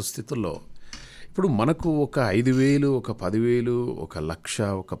 అలాంటి పరిస్థితుల్లో ఇప్పుడు మనకు ఒక 5,000, ఒక 10,000, ఒక 1,00,000,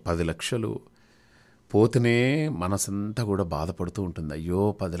 ఒక 10 లక్షలు పోతేనే మనసంతా కూడా బాధపడుతూ ఉంటుంది. అయ్యో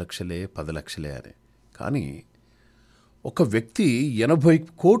 10 లక్షలే అని. కానీ ఒక వ్యక్తి 80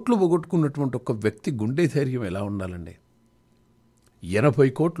 కోట్లు పోగొట్టుకున్నటువంటి ఒక వ్యక్తి గుండె ధైర్యం ఎలా ఉండాలండి? 80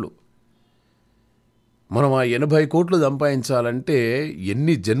 కోట్లు. మనం ఆ 80 కోట్లు సంపాదించాలంటే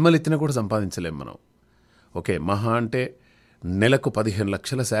ఎన్ని జన్మలెత్తినా కూడా సంపాదించలేం మనం. ఓకే, మహా అంటే నెలకు 15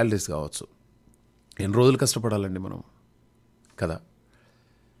 లక్షల శాలరీస్ కావచ్చు. ఎన్ని రోజులు కష్టపడాలండి మనం కదా?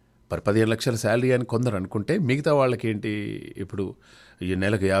 15 లక్షల శాలరీ అని కొందరు అనుకుంటే మిగతా వాళ్ళకి ఏంటి, ఇప్పుడు ఈ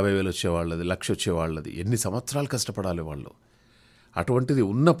నెలకు 50,000 వచ్చేవాళ్ళది, 1,00,000 వచ్చేవాళ్ళది, ఎన్ని సంవత్సరాలు కష్టపడాలి వాళ్ళు. అటువంటిది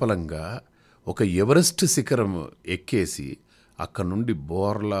ఉన్న పలంగా ఒక ఎవరెస్ట్ శిఖరం ఎక్కేసి అక్కడ నుండి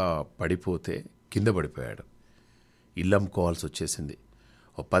బోర్లా పడిపోతే కింద పడిపోయాడు. ఇల్లు అమ్ముకోవాల్సి వచ్చేసింది,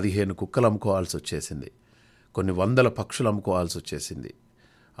 15 కుక్కలు అమ్ముకోవాల్సి వచ్చేసింది, కొన్ని 100 పక్షులు అమ్ముకోవాల్సి వచ్చేసింది,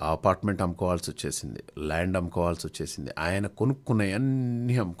 ఆ అపార్ట్మెంట్ అమ్ముకోవాల్సి వచ్చేసింది, ల్యాండ్ అమ్ముకోవాల్సి వచ్చేసింది. ఆయన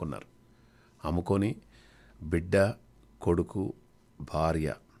కొనుక్కున్నవన్నీ అమ్ముకున్నారు. అమ్ముకొని బిడ్డ, కొడుకు, భార్య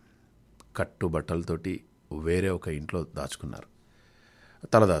కట్టుబట్టలతోటి వేరే ఒక ఇంట్లో దాచుకున్నారు.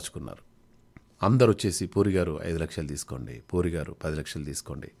 అందరూ వచ్చేసి పూరిగారు 5 లక్షలు తీసుకోండి, పూరిగారు 10 లక్షలు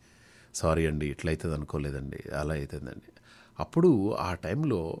తీసుకోండి, సారీ అండి ఇట్లయితుంది అనుకోలేదండి, అలా అవుతుందండి. అప్పుడు ఆ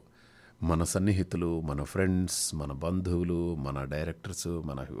టైంలో మన సన్నిహితులు, మన ఫ్రెండ్స్, మన బంధువులు, మన డైరెక్టర్స్,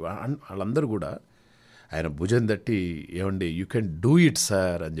 వాళ్ళందరూ కూడా ఆయన భుజం తట్టి ఏమండి you can do it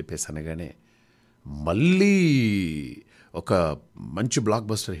sir అని చెప్పేసి అనగానే మళ్ళీ ఒక మంచి బ్లాక్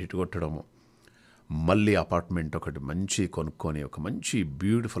బస్టర్ హిట్ కొట్టడము, మళ్ళీ అపార్ట్మెంట్ ఒకటి మంచి కొనుక్కొని, ఒక మంచి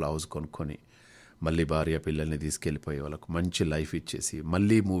బ్యూటిఫుల్ హౌస్ కొనుక్కొని, మళ్ళీ భార్య పిల్లల్ని తీసుకెళ్ళిపోయి వాళ్ళకు మంచి లైఫ్ ఇచ్చేసి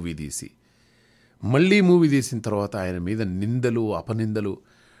మళ్ళీ మూవీ తీసిన తర్వాత ఆయన మీద నిందలు, అపనిందలు.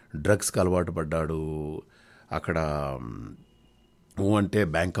 డ్రగ్స్కి అలవాటు పడ్డాడు, అక్కడ అంటే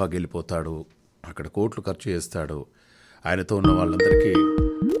బ్యాంకాక్ వెళ్ళిపోతాడు, అక్కడ కోట్లు ఖర్చు చేస్తాడు, ఆయనతో ఉన్న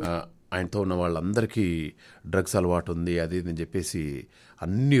వాళ్ళందరికీ డ్రగ్స్ అలవాటు ఉంది, అది అని చెప్పేసి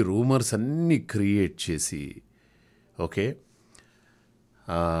అన్ని రూమర్స్ అన్నీ క్రియేట్ చేసి ఓకే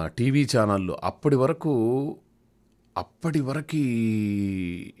టీవీ ఛానళ్ళు అప్పటి వరకు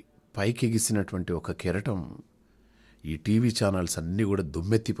పైకి ఎగిసినటువంటి ఒక కెరటం ఈ టీవీ ఛానల్స్ అన్నీ కూడా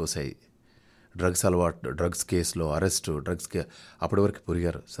దుమ్మెత్తిపోసాయి. డ్రగ్స్ కేసులో అరెస్టు, అప్పటి వరకు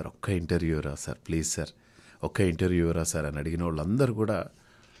పొరిగారు. సార్ ఒక్క ఇంటర్వ్యూ రా సార్, ప్లీజ్ సార్ ఒక్క ఇంటర్వ్యూ రా సార్ అని అడిగిన వాళ్ళందరూ కూడా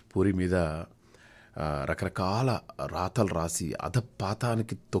పూరి మీద రకరకాల రాతలు రాసి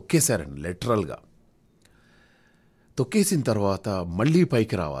అధపాతానికి తొక్కేశారండి. లిటరల్గా తొక్కేసిన తర్వాత మళ్ళీ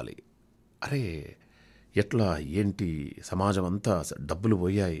పైకి రావాలి. అరే ఎట్లా ఏంటి, సమాజం అంతా డబ్బులు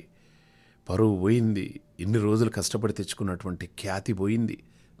పోయాయి, పరువు పోయింది, ఇన్ని రోజులు కష్టపడి తెచ్చుకున్నటువంటి ఖ్యాతి పోయింది,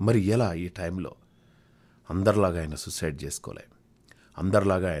 మరి ఎలా ఈ టైంలో? అందరిలాగా ఆయన సూసైడ్ చేసుకోలే,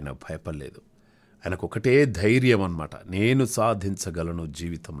 అందరిలాగా ఆయన భయపడలేదు. ఆయనకు ఒకటే ధైర్యం అన్నమాట, నేను సాధించగలను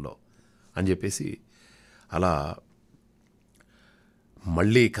జీవితంలో అని చెప్పేసి అలా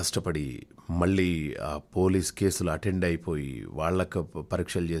మళ్ళీ కష్టపడి మళ్ళీ ఆ పోలీస్ కేసులు అటెండ్ అయిపోయి వాళ్ళకు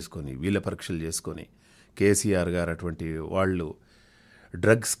పరీక్షలు చేసుకొని వీళ్ళ పరీక్షలు చేసుకొని కేసీఆర్ గారు అటువంటి వాళ్ళు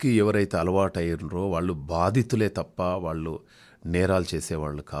డ్రగ్స్కి ఎవరైతే అలవాటు అయ్యారో వాళ్ళు బాధితులే తప్ప వాళ్ళు నేరాలు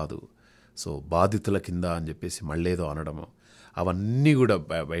చేసేవాళ్ళు కాదు. సో బాధితుల కింద అని చెప్పేసి మళ్ళేదో అనడము, అవన్నీ కూడా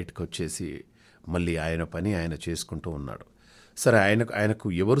బయటకు వచ్చేసి మళ్ళీ ఆయన పని ఆయన చేసుకుంటూ ఉన్నాడు. సరే ఆయనకు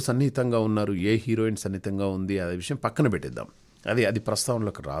ఎవరు సన్నిహితంగా ఉన్నారు, ఏ హీరోయిన్ సన్నిహితంగా ఉంది అనే విషయం పక్కన పెట్టిద్దాం, అది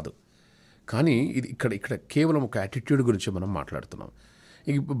ప్రస్తావనలోకి రాదు. కానీ ఇది ఇక్కడ కేవలం ఒక యాటిట్యూడ్ గురించి మనం మాట్లాడుతున్నాం.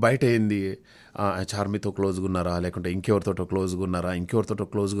 బయట ఏంది, చార్మితో క్లోజ్గా ఉన్నారా, లేకుంటే ఇంకెవరితోటో క్లోజ్గా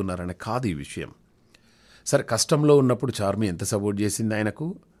ఉన్నారా అనే కాదు ఈ విషయం. సరే కష్టంలో ఉన్నప్పుడు చార్మి ఎంత సపోర్ట్ చేసింది ఆయనకు,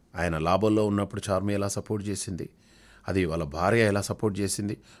 ఆయన లాభంలో ఉన్నప్పుడు చార్మి ఎలా సపోర్ట్ చేసింది, అది వాళ్ళ భార్య ఎలా సపోర్ట్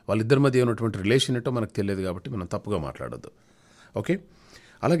చేసింది, వాళ్ళిద్దరి మధ్య ఉన్నటువంటి రిలేషన్ ఏంటో మనకు తెలియదు కాబట్టి మనం తప్పుగా మాట్లాడొద్దు. ఓకే.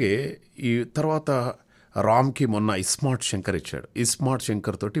 అలాగే ఈ తర్వాత రామ్కి మొన్న ఇస్మార్ట్ శంకర్ ఇచ్చాడు. ఇస్మార్ట్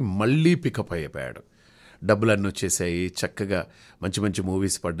శంకర్ తోటి మళ్ళీ పికప్ అయిపోయాడు. డబ్బులన్నీ వచ్చేసాయి, చక్కగా మంచి మంచి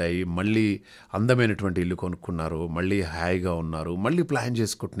మూవీస్ పడ్డాయి, మళ్ళీ అందమైనటువంటి ఇల్లు కొనుక్కున్నారు, మళ్ళీ హాయిగా ఉన్నారు, మళ్ళీ ప్లాన్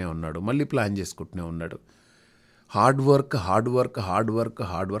చేసుకుంటూనే ఉన్నాడు. Hard work.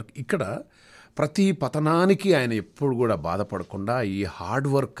 ఇక్కడ ప్రతి పతనానికి ఆయన ఎప్పుడు కూడా బాధపడకుండా ఈ హార్డ్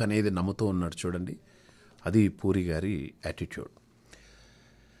వర్క్ అనేది నమ్ముతూ ఉన్నాడు చూడండి. అది పూరి గారి యాటిట్యూడ్.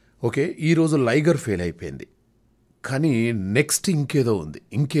 ఓకే, ఈరోజు లైగర్ ఫెయిల్ అయిపోయింది, కానీ నెక్స్ట్ ఇంకేదో ఉంది.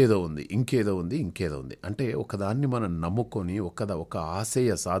 అంటే ఒకదాన్ని మనం నమ్ముకొని ఒక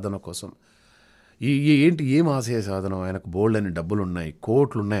ఆశయ సాధన కోసం ఏం ఆశయ సాధనం? ఆయనకు బోల్డ్ అని డబ్బులు ఉన్నాయి,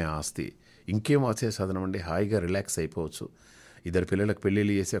 కోట్లు ఉన్నాయి ఆస్తి, ఇంకేం ఆశయ సాధనం అండి? హాయిగా రిలాక్స్ అయిపోవచ్చు. ఇద్దరు పిల్లలకు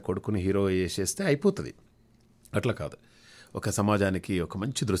పెళ్ళిళ్ళు చేసి ఆ కొడుకుని హీరో చేసేస్తే అయిపోతుంది. అట్లా కాదు, ఒక సమాజానికి ఒక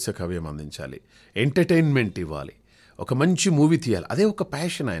మంచి దృశ్య కావ్యం అందించాలి, ఎంటర్టైన్మెంట్ ఇవ్వాలి, ఒక మంచి మూవీ తీయాలి. అదే ఒక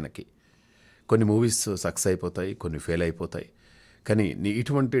ప్యాషన్ ఆయనకి. కొన్ని మూవీస్ సక్సెస్ అయిపోతాయి, కొన్ని ఫెయిల్ అయిపోతాయి, కానీ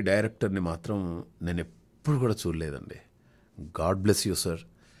ఇటువంటి డైరెక్టర్ని మాత్రం నేను ఎప్పుడు కూడా చూడలేదండి. God bless you sir.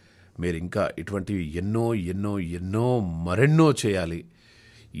 మీరు ఇంకా ఇటువంటివి ఎన్నో మరెన్నో చేయాలి.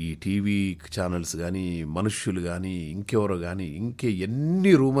 ఈ టీవీ ఛానల్స్ కానీ, మనుష్యులు కానీ, ఇంకెవరో కానీ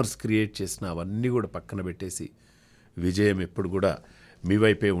ఎన్ని రూమర్స్ క్రియేట్ చేసినా అవన్నీ కూడా పక్కన పెట్టేసి విజయం ఎప్పుడు కూడా మీ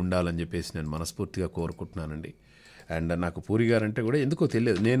వైపే ఉండాలని చెప్పేసి నేను మనస్ఫూర్తిగా కోరుకుంటున్నానండి. అండ్ నాకు పూరి గారంటే కూడా ఎందుకో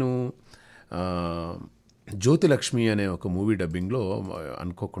తెలియదు. నేను జ్యోతిలక్ష్మి అనే ఒక మూవీ డబ్బింగ్లో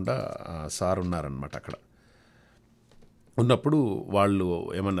అనుకోకుండా సార్ ఉన్నారనమాట. అక్కడ ఉన్నప్పుడు వాళ్ళు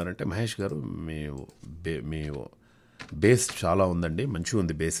ఏమన్నారంటే, మహేష్ గారు మీ బేస్ చాలా ఉందండి, మంచిగా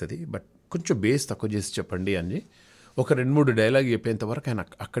ఉంది బేస్ అది, బట్ కొంచెం బేస్ తక్కువ చేసి చెప్పండి అని ఒక 2-3 డైలాగ్ చెప్పేంత వరకు ఆయన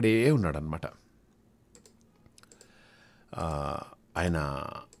అక్కడే ఉన్నాడనమాట. ఆయన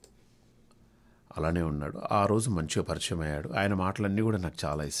అలానే ఉన్నాడు. ఆ రోజు మంచిగా పరిచయం అయ్యాడు. ఆయన మాటలన్నీ కూడా నాకు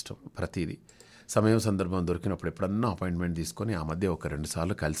చాలా ఇష్టం. ప్రతిదీ సమయం సందర్భం దొరికినప్పుడు ఎప్పుడన్నా అపాయింట్మెంట్ తీసుకొని ఆ మధ్య 1-2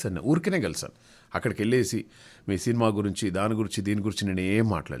 సార్లు కలిసాను, ఊరికనే కలిసాను. అక్కడికి వెళ్ళేసి మీ సినిమా గురించి దీని గురించి నేను ఏం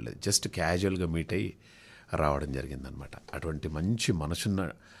మాట్లాడలేదు, జస్ట్ క్యాజువల్గా మీట్ అయ్యి రావడం జరిగిందనమాట. అటువంటి మంచి మనసున్న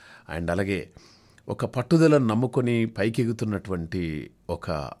అండ్ అలాగే ఒక పట్టుదలను నమ్ముకొని పైకెగుతున్నటువంటి ఒక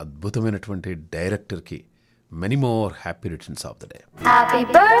అద్భుతమైనటువంటి డైరెక్టర్కి many more happy returns of the day. Happy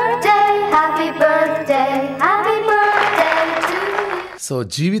birthday to you. So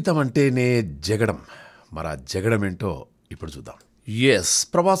జీవితం అంటేనే జగడం. మరి ఆ జగడం ఏంటో ఇప్పుడు చూద్దాం. ఎస్,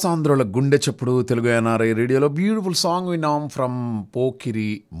 ప్రవాసాంధ్రుల గుండె చప్పుడు తెలుగు NRI రేడియోలో బ్యూటిఫుల్ సాంగ్ విన్నాం ఫ్రమ్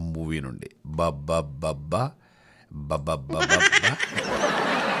పోకిరి మూవీ నుండి. బబ్బా.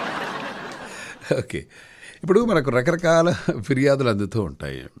 ఓకే, ఇప్పుడు మనకు రకరకాల ఫిర్యాదులు అందుతూ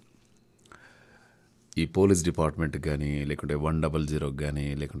ఉంటాయి. ఈ పోలీస్ డిపార్ట్మెంట్కి కానీ, లేకుంటే 100కి కానీ,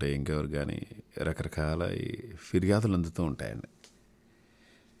 లేకుంటే ఇంకెవరు కానీ రకరకాల ఈ ఫిర్యాదులు అందుతూ ఉంటాయండి.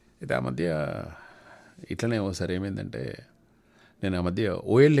 అయితే ఆ మధ్య ఇట్లనే ఒకసారి ఏమైందంటే, నేను ఆ మధ్య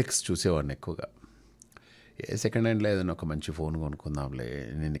OLX చూసేవాడిని ఎక్కువగా. సెకండ్ హ్యాండ్లో ఏదైనా ఒక మంచి ఫోన్ కొనుక్కుందాంలే,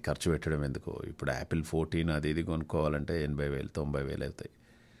 నేను ఖర్చు పెట్టడం ఎందుకు, ఇప్పుడు యాపిల్ 14 అది ఇది కొనుక్కోవాలంటే 80,000 90,000 అవుతాయి,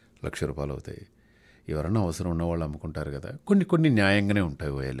 ₹1,00,000 అవుతాయి. ఎవరన్నా అవసరం ఉన్నవాళ్ళు అమ్ముకుంటారు కదా, కొన్ని న్యాయంగానే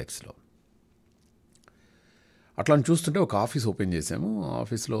ఉంటాయి OLXలో. అట్లా చూస్తుంటే ఒక ఆఫీస్ ఓపెన్ చేసాము.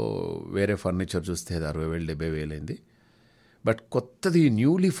 ఆఫీస్లో వేరే ఫర్నిచర్ చూస్తే అది 60,000 70,000 అయింది. బట్ కొత్తది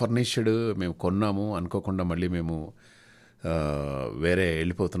న్యూలీ ఫర్నిష్డ్ మేము కొన్నాము. అనుకోకుండా మళ్ళీ మేము వేరే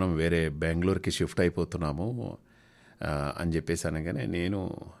వెళ్ళిపోతున్నాము, వేరే బెంగళూరుకి షిఫ్ట్ అయిపోతున్నాము అని చెప్పేసి అనగానే నేను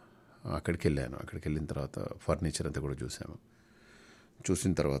అక్కడికి వెళ్ళాను. అక్కడికి వెళ్ళిన తర్వాత ఫర్నిచర్ అంతా కూడా చూసాము.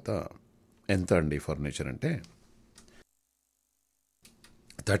 చూసిన తర్వాత ఎంత అండి ఫర్నిచర్ అంటే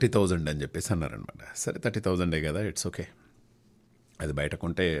 30,000 అని చెప్పేసి అన్నారనమాట. సరే 30,000 కదా, ఇట్స్ ఓకే, అది బయట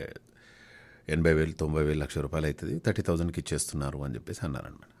కొంటే 80,000 90,000 ₹1,00,000 అవుతుంది, 30,000కి ఇచ్చేస్తున్నారు అని చెప్పేసి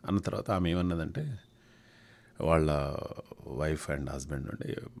అన్నారనమాట. అన్న తర్వాత ఆమె ఏమన్నదంటే, వాళ్ళ వైఫ్ అండ్ హస్బెండ్ నుండి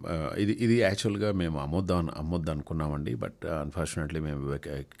ఇది యాక్చువల్గా మేము అమ్మొద్దు అనుకున్నామండి, బట్ అన్ఫార్చునేట్లీ మేము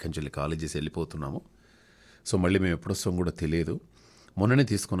కొంచెం కాలేజెస్ వెళ్ళిపోతున్నాము, సో మళ్ళీ మేము ఎప్పుడు వస్తాం కూడా తెలియదు, మొన్ననే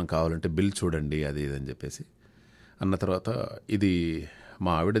తీసుకున్నాం, కావాలంటే బిల్ చూడండి అది ఇది అని చెప్పేసి అన్న తర్వాత, ఇది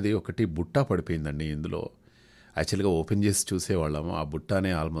మా ఆవిడది ఒకటి బుట్టా పడిపోయిందండి ఇందులో. యాక్చువల్గా ఓపెన్ చేసి చూసేవాళ్ళము, ఆ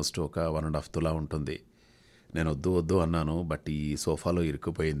బుట్టానే ఆల్మోస్ట్ ఒక 1.5 తులా ఉంటుంది. నేను వద్దు అన్నాను, బట్ ఈ సోఫాలో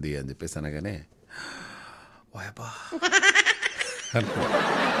ఇరుక్కుపోయింది అని చెప్పేసి అనగానే వాయబా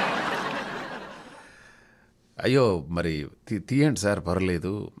అయ్యో మరి తీయండి సార్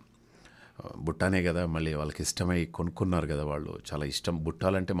పర్లేదు, బుట్టానే కదా, మళ్ళీ వాళ్ళకి ఇష్టమై కొనుక్కున్నారు కదా, వాళ్ళు చాలా ఇష్టం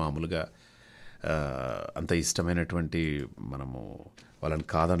బుట్టాలంటే మామూలుగా అంత ఇష్టమైనటువంటి మనము వాళ్ళని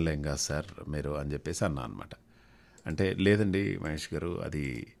కాదనలేం కదా సార్ మీరు అని చెప్పేసి అన్నా అనమాట. అంటే లేదండి మహేష్ గారు, అది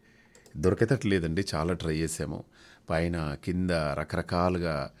దొరికేటట్టు లేదండి, చాలా ట్రై చేసాము, పైన కింద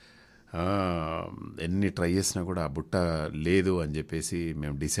రకరకాలుగా ఎన్ని ట్రై చేసినా కూడా ఆ బుట్ట లేదు అని చెప్పేసి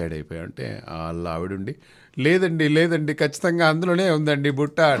మేము డిసైడ్ అయిపోయాం. అంటే వాళ్ళ ఆవిడుండి లేదండి లేదండి ఖచ్చితంగా అందులోనే ఉందండి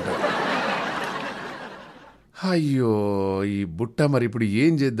బుట్ట అంటే. అయ్యో ఈ బుట్ట మరి ఇప్పుడు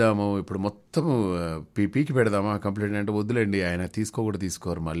ఏం చేద్దాము, ఇప్పుడు మొత్తం పీకి పెడదామా కంప్లీట్ అంటే, వద్దులేండి ఆయన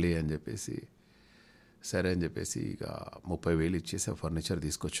తీసుకోరు మళ్ళీ అని చెప్పేసి, సరే అని చెప్పేసి ఇక 30,000 ఇచ్చేసి ఆ ఫర్నిచర్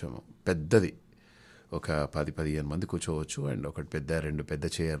తీసుకొచ్చాము. పెద్దది, ఒక 10-15 మంది కూర్చోవచ్చు. అండ్ ఒకటి పెద్ద, 2 పెద్ద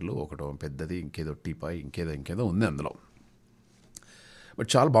చైర్లు, ఒకటి పెద్దది, ఇంకేదో టీపాయ్, ఇంకేదో ఉంది అందులో. బట్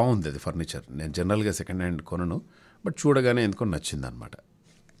చాలా బాగుంది అది ఫర్నిచర్. నేను జనరల్గా సెకండ్ హ్యాండ్ కొనను, బట్ చూడగానే ఎందుకో నచ్చింది అనమాట.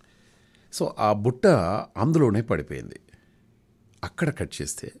 సో ఆ బుట్ట అందులోనే పడిపోయింది. అక్కడ కట్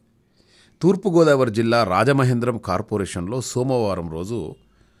చేస్తే తూర్పుగోదావరి జిల్లా రాజమహేంద్రం కార్పొరేషన్లో సోమవారం రోజు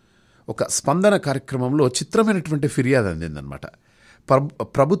ఒక స్పందన కార్యక్రమంలో చిత్రమైనటువంటి ఫిర్యాదు అందిందనమాట.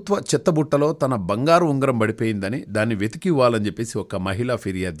 ప్రభుత్వ చెత్తబుట్టలో తన బంగారు ఉంగరం పడిపోయిందని, దాన్ని వెతికి ఇవ్వాలని చెప్పేసి ఒక మహిళ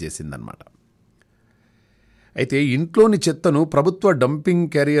ఫిర్యాదు చేసిందనమాట. అయితే ఇంట్లోని చెత్తను ప్రభుత్వ డంపింగ్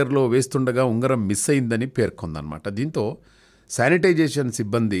క్యారియర్లో వేస్తుండగా ఉంగరం మిస్ అయిందని పేర్కొందనమాట. దీంతో శానిటైజేషన్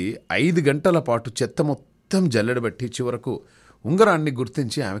సిబ్బంది 5 గంటల పాటు చెత్త మొత్తం జల్లెడబట్టి చివరకు ఉంగరాన్ని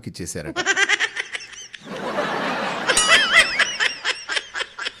గుర్తించి ఆమెకి ఇచ్చేశారట.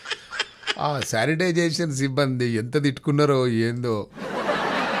 ఆ శానిటైజేషన్ సిబ్బంది ఎంత తిట్టుకున్నారో ఏందో.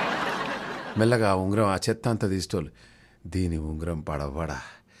 మెల్లగా ఉంగరం ఆ చెత్త అంతా తీసుకోవాలి. దీని ఉంగరం పడవడా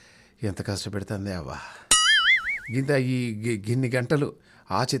ఎంత కష్టపెడుతుంది అవ్వా, గింత గిన్ని గంటలు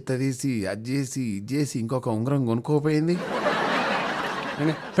ఆ చెత్త తీసి అది చేసి ఇది చేసి ఇంకొక ఉంగరం కొనుక్కోపోయింది.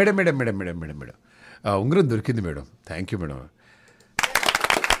 మేడం ఆ ఉంగరం దొరికింది మేడం, థ్యాంక్ యూ మేడం.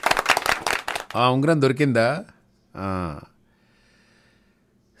 ఆ ఉంగరం దొరికిందా?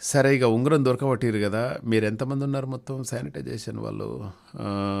 సరే ఇక ఉంగరం దొరకబట్టిరు కదా, మీరు ఎంతమంది ఉన్నారు మొత్తం శానిటైజేషన్ వాళ్ళు?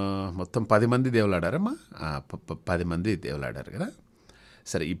 మొత్తం 10 మంది దేవులాడారమ్మా. 10 మంది దేవులాడారు కదా.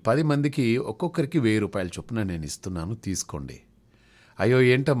 సరే ఈ 10 మందికి ఒక్కొక్కరికి 1000 రూపాయల చొప్పున నేను ఇస్తున్నాను, తీసుకోండి. అయ్యో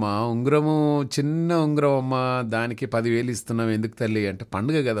ఏంటమ్మా ఉంగరము చిన్న ఉంగరం అమ్మా, దానికి 10,000 ఇస్తున్నాం ఎందుకు తల్లి అంటే,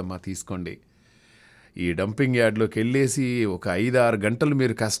 పండుగ కదమ్మా తీసుకోండి. ఈ డంపింగ్ యార్డ్లోకి వెళ్ళేసి ఒక 5-6 గంటలు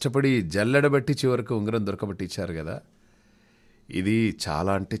మీరు కష్టపడి జల్లెడబట్టి చివరికి ఉంగరం దొరకబట్టి ఇచ్చారు కదా. ఇది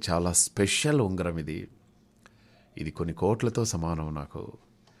చాలా అంటే చాలా స్పెషల్ ఉంగరం. ఇది కొన్ని కోట్లతో సమానం నాకు,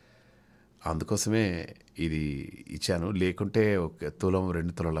 అందుకోసమే ఇది ఇచ్చాను. లేకుంటే 1 తులం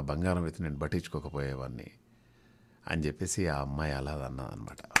 2 తులాల బంగారం అయితే నేను పట్టించుకోకపోయేవాడిని అని చెప్పేసి ఆ అమ్మాయి అలా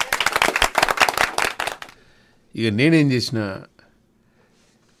అన్నదన్నమాట. ఇక నేనేం చేసిన,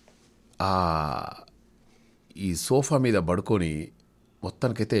 ఈ సోఫా మీద పడుకొని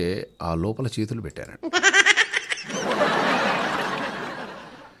మొత్తానికైతే ఆ లోపల చేతులు పెట్టానండి.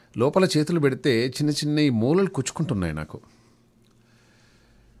 లోపల చేతులు పెడితే చిన్న చిన్న ఈ మూలలు కుచ్చుకుంటున్నాయి నాకు.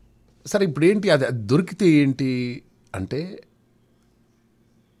 సరే ఇప్పుడు ఏంటి అది దొరికితే ఏంటి అంటే,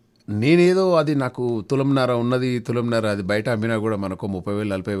 నేనేదో అది నాకు తులంన్నర ఉన్నది, తులంన్నర అది బయట అమ్మినా కూడా మనకు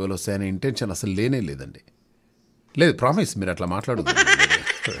 30,000-40,000 వస్తాయనే ఇంటెన్షన్ అసలు లేనే లేదండి. లేదు, ప్రామిస్, మీరు అట్లా మాట్లాడదు.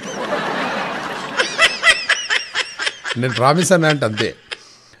 నేను ప్రామిస్ అన్నా అంటే అంతే.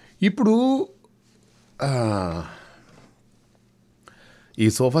 ఇప్పుడు ఈ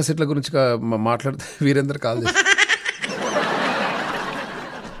సోఫా సెట్ల గురించి మాట్లాడితే వీరేందర్ కాల్ చేస్తారు.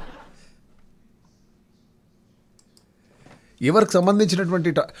 ఎవరికి సంబంధించినటువంటి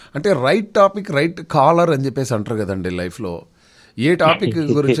అంటే రైట్ టాపిక్ రైట్ కాలర్ అని చెప్పేసి అంటారు కదండి లైఫ్లో. ఏ టాపిక్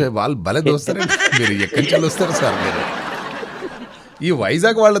గురించి వాళ్ళు భలే దోస్తారండి. మీరు ఎక్కడి నుంచి వస్తారు సార్? మీరు ఈ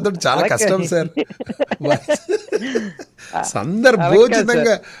వైజాగ్ వాళ్ళతో చాలా కష్టం సార్.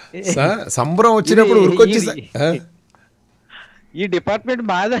 సందర్భోచితంగా సంబరం వచ్చినప్పుడు ఉరికొచ్చి, ఈ డిపార్ట్మెంట్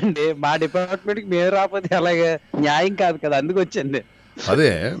మాదండి, మా డిపార్ట్మెంట్కి మేము రాకపోతే అలాగే న్యాయం కాదు కదా, అందుకు వచ్చింది.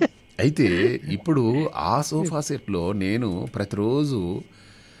 అదే అయితే ఇప్పుడు ఆ సోఫా సెట్లో నేను ప్రతిరోజు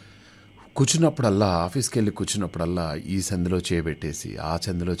కూర్చున్నప్పుడల్లా, ఆఫీస్కి వెళ్ళి కూర్చున్నప్పుడల్లా ఈ సందులో చేయబెట్టేసి ఆ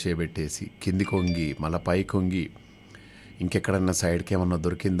సందులో చేయబెట్టేసి కింది కొంగి మళ్ళీ పై కొంగి ఇంకెక్కడన్నా సైడ్కి ఏమన్నా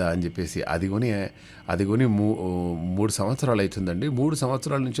దొరికిందా అని చెప్పేసి అది కొని 3 సంవత్సరాలు అవుతుందండి. 3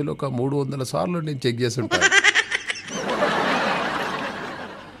 సంవత్సరాల నుంచి ఒక 300 సార్లు నేను చెక్ చేసి ఉంటాను.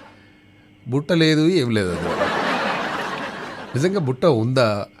 బుట్ట లేదు, ఏం లేదు. అది నిజంగా బుట్ట ఉందా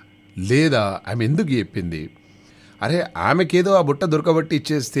లేదా, ఆమె ఎందుకు చెప్పింది? అరే ఆమెకేదో ఆ బుట్ట దొరకబట్టి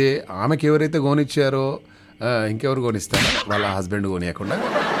ఇచ్చేస్తే ఆమెకి ఎవరైతే కొనిచ్చారో ఇంకెవరు కొనిస్తారో, వాళ్ళ హస్బెండ్ కొనియకుండా,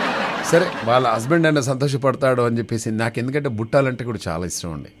 సరే వాళ్ళ హస్బెండ్ అయినా సంతోషపడతాడు అని చెప్పేసి. నాకు ఎందుకంటే బుట్టాలంటే కూడా చాలా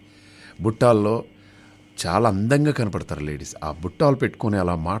ఇష్టం అండి. బుట్టాల్లో చాలా అందంగా కనపడతారు లేడీస్. ఆ బుట్టాలు పెట్టుకొని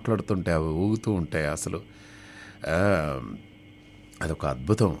అలా మాట్లాడుతుంటే అవి ఊగుతూ ఉంటాయి. అసలు అదొక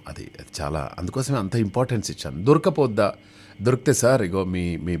అద్భుతం. అది చాలా, అందుకోసమే అంత ఇంపార్టెన్స్ ఇచ్చాను. దొరికితే సార్ ఇగో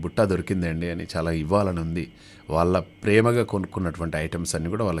మీ బుట్ట దొరికిందండి అని చాలా ఇవ్వాలని ఉంది. వాళ్ళ ప్రేమగా కొనుక్కున్నటువంటి ఐటమ్స్ అన్నీ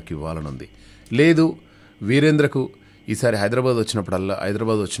కూడా వాళ్ళకి ఇవ్వాలని ఉంది. లేదు వీరేంద్రకు ఈసారి హైదరాబాద్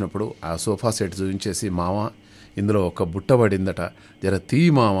వచ్చినప్పుడు ఆ సోఫా సెట్ చూపించేసి, మామ ఇందులో ఒక బుట్ట పడిందట, జర తీ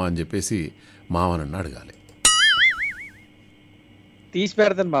మామ అని చెప్పేసి మామనన్ను అడగాలి. తీసి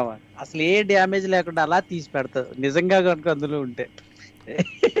పెడతాను మామ, అసలు ఏ డ్యామేజ్ లేకుండా అలా తీసి పెడతాను నిజంగా కనుక అందులో ఉంటే.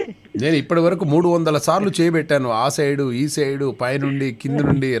 నేను ఇప్పటి వరకు 300 సార్లు చేయబెట్టాను, ఆ సైడు ఈ సైడు పైనుండి కింద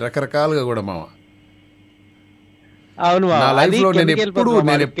నుండి రకరకాలుగా కూడా మామ. అవును నా లైఫ్లో నేను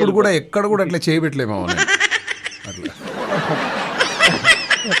ఎప్పుడు కూడా ఎక్కడ కూడా అట్లా చేయబెట్టలే మామ. అట్లా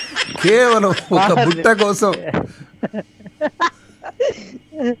కేవలం ఒక బుట్ట కోసం.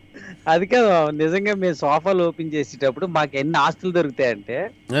 అది కాదు నిజంగా మేము సోఫాలు ఓపెన్ చేసేటప్పుడు మాకు ఎన్ని ఆస్తులు దొరుకుతాయంటే,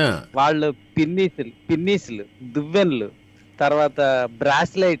 వాళ్ళు పిన్నీసులు, దువ్వెన్లు, తర్వాత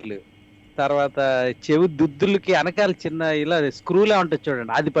బ్రాస్లైట్లు, తర్వాత చెవి దుద్దులకి వెనకాల చిన్న ఇలా స్క్రూలా ఉంటుంది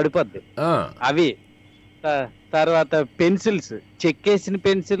చూడండి, అది పడిపోద్ది అవి. తర్వాత పెన్సిల్స్, చెక్కేసిన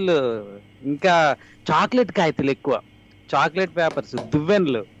పెన్సిల్, ఇంకా చాక్లెట్ కాగితాలు, ఎక్కువ చాక్లెట్ పేపర్స్,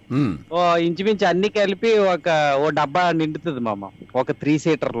 దువ్వెన్లు, ఇంచుమించు అన్ని కలిపి ఓ డబ్బా నిండుతుంది మామ. ఒక 3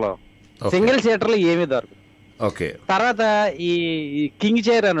 సీటర్లో, సింగిల్ సీటర్ లో ఏమీ దొరకదు. తర్వాత ఈ కింగ్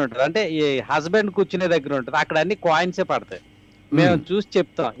చైర్ అని ఉంటుంది, అంటే ఈ హస్బెండ్ కూర్చునే దగ్గర ఉంటుంది, అక్కడ అన్ని కాయిన్సే పడతాయి. మేము చూసి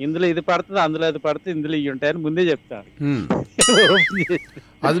చెప్తాం, ఇందులో ఇది పడుతుంది, అందులో అది పడుతుంది, ఇందులో ఇవి ఉంటాయని ముందే చెప్తాం.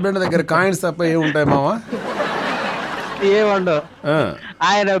 హస్బెండ్ దగ్గర కాయిన్స్ తప్ప ఏముంటాయి మావా? ఏముండవు.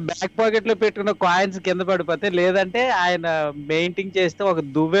 ఆయన బ్యాక్ పాకెట్ లో పెట్టుకున్న కాయిన్స్ కింద పడిపోతే, లేదంటే ఆయన మెయింటైన్ చేస్తే ఒక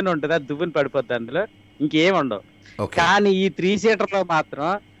దువ్వెన ఉంటుంది, ఆ దువ్వెన పడిపోద్ది, అందులో ఇంకేముండవు. కానీ ఈ 3 సీటర్ లో మాత్రం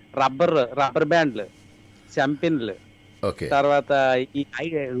రబ్బర్ బ్యాండ్లు, సంపిన్లు, తర్వాత ఈ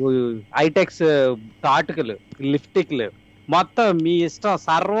ఐటెక్స్ తాటుకలు, లిప్టిక్లు, మొత్తం మీ ఇష్టం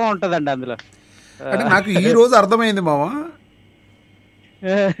సర్వం ఉంటదండి అందులో. నాకు ఈ రోజు అర్థమైంది మామ,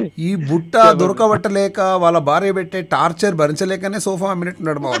 ఈ బుట్ట దొరకబట్టలేక వాళ్ళ భార్య పెట్టే టార్చర్ భరించలేకనే సోఫా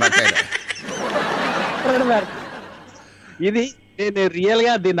అమ్మినట్టున్నాడు మావ. ఇది నేను రియల్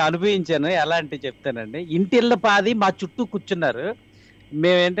గా దీన్ని అనుభవించాను. ఎలా అంటే చెప్తానండి, ఇంటిళ్ళ పాది మా చుట్టూ కూర్చున్నారు.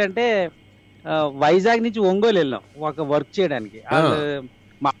 మేమేంటంటే వైజాగ్ నుంచి ఒంగోలు వెళ్ళాం ఒక వర్క్ చేయడానికి.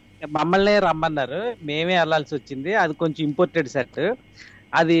 మమ్మల్ని రమ్మన్నారు, మేమే వెళ్ళాల్సి వచ్చింది. అది కొంచెం ఇంపోర్టెడ్ సెట్,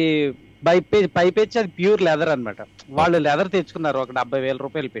 అది పైపెచ్చి అది ప్యూర్ లెదర్ అనమాట. వాళ్ళు లెదర్ తెచ్చుకున్నారు ఒక 70,000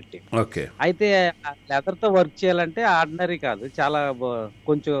 రూపాయలు పెట్టి. అయితే లెదర్ తో వర్క్ చేయాలంటే ఆర్డినరీ కాదు, చాలా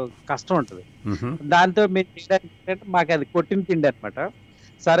కొంచెం కష్టం ఉంటుంది. దాంతో మేము చేయడానికి మాకు అది కొట్టిన పిండి అనమాట.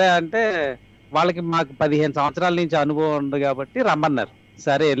 సరే అంటే వాళ్ళకి మాకు 15 సంవత్సరాల నుంచి అనుభవం ఉంది కాబట్టి రమ్మన్నారు.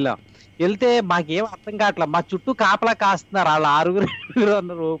 సరే వెళ్ళాం. వెళ్తే మాకేం అర్థం కావట్లా, మా చుట్టూ కాపలా కాస్తున్నారు, వాళ్ళు 6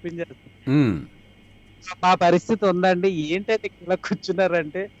 అన్నారు ఓపెన్ చేస్తారు. మా పరిస్థితి ఉందండి, ఏంటంటే ఇలా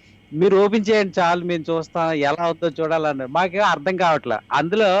కూర్చున్నారంటే, మీరు ఓపెన్ చేయండి చాలు, మేము చూస్తాం, ఎలా అవుతుందో చూడాలన్నారు. మాకేం అర్థం కావట్లా.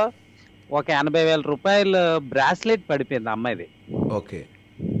 అందులో ఒక 80,000 రూపాయలు బ్రాస్లెట్ పడిపోయింది అమ్మాయిది.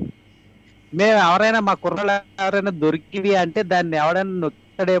 మేము ఎవరైనా మా కుర్రలు ఎవరైనా దొరికివి అంటే దాన్ని ఎవడైనా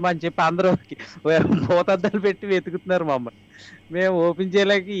నొక్కుతాడేమో అని చెప్పి అందరూ పోతద్దాలు పెట్టి వెతుకుతున్నారు మమ్మల్ని. మేము ఓపెన్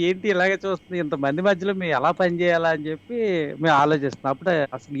చేయలేక ఏంటి ఇలాగే చూస్తుంది, ఇంతమంది మధ్యలో మేము ఎలా పని చేయాలా అని చెప్పి మేము ఆలోచిస్తున్నాం. అప్పుడు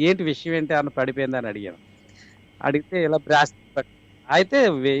అసలు ఏంటి విషయం ఏంటి అని పడిపోయింది అని అడిగాను. అడిగితే ఇలా బ్రాస్లెట్, అయితే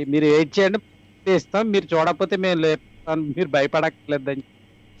మీరు వెయిట్ చేయండి ఇస్తాం, మీరు చూడకపోతే మేము లేపుతాం, మీరు భయపడక్కర్లేదని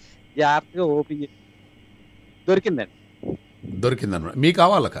జాగ్రత్తగా ఓపెన్ చేసి దొరికిందన్నమాట. మీకు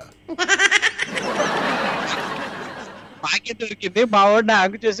కావాలక మాకే దొరికింది. మా వాడు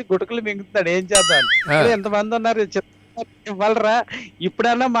నాకు చూసి గుటకులు మింగుతాడు, ఏం చేద్దాం, ఎంతమంది ఉన్నారు ఇవ్వాలరా,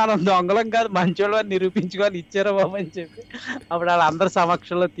 ఇప్పుడన్నా మనం దొంగలం కాదు మంచోళ్ళని నిరూపించుకొని ఇచ్చారా బాబు అని చెప్పి అప్పుడు వాళ్ళు అందరి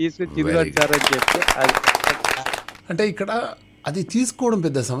సమక్షంలో తీసుకుని తిరిగి వచ్చారని చెప్పి. అంటే ఇక్కడ అది తీసుకోవడం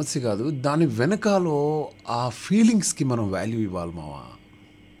పెద్ద సమస్య కాదు, దాని వెనకాలో ఆ ఫీలింగ్స్కి మనం వాల్యూ ఇవ్వాలి మావా.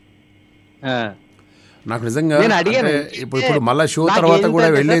 నాకు నిజంగా ఇప్పుడు మళ్ళీ షో తర్వాత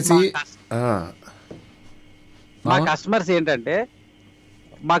కూడా వెళ్ళేసి మా కస్టమర్స్ ఏంటంటే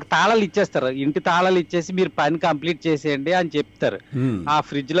మాకు తాళాలు ఇచ్చేస్తారు, ఇంటి తాళాలు ఇచ్చేసి మీరు పని కంప్లీట్ చేసేయండి అని చెప్తారు. ఆ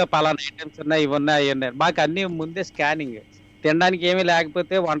ఫ్రిడ్జ్ లో పలానా ఐటమ్స్ ఉన్నాయి, ఇవి ఉన్నాయి, అవి ఉన్నాయి. మాకు అన్ని ముందే స్కానింగ్, తినడానికి ఏమీ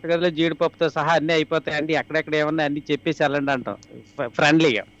లేకపోతే వంటగదిలో జీడిపప్పుతో సహా అన్ని అయిపోతాయండి, ఎక్కడెక్కడ ఏమన్నా అన్ని చెప్పేసి వెళ్ళండి అంటాం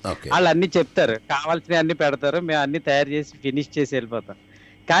ఫ్రెండ్లీగా. వాళ్ళు అన్ని చెప్తారు, కావాల్సినవి అన్ని పెడతారు, మేము అన్ని తయారు చేసి ఫినిష్ చేసి వెళ్ళిపోతాం.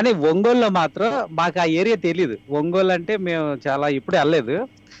 కానీ ఒంగోలులో మాత్రం మాకు ఆ ఏరియా తెలియదు. ఒంగోలు అంటే మేము చాలా ఇప్పుడు వెళ్ళలేదు,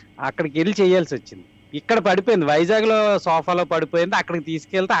 అక్కడికి వెళ్ళి చేయాల్సి వచ్చింది. ఇక్కడ పడిపోయింది, వైజాగ్ లో సోఫాలో పడిపోయింది, అక్కడికి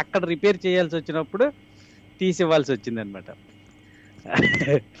తీసుకెళ్తే అక్కడ రిపేర్ చేయాల్సి వచ్చినప్పుడు తీసి ఇవ్వాల్సి వచ్చింది అనమాట.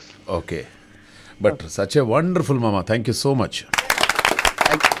 Okay, but such a wonderful మామా, thank you so much,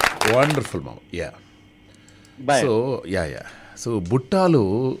 wonderful మామా. యా, సో సో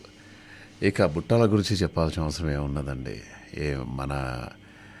బుట్టాలు, ఇక బుట్టాల గురించి చెప్పాల్సిన అవసరం ఏమున్నదండి. మన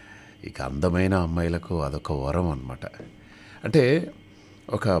ఇక అందమైన అమ్మాయిలకు అదొక వరం అన్నమాట. అంటే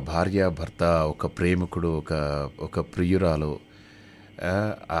ఒక భార్య, భర్త, ఒక ప్రేమికుడు, ఒక ప్రియురాలు,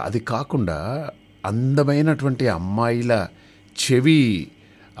 అది కాకుండా అందమైనటువంటి అమ్మాయిల చెవి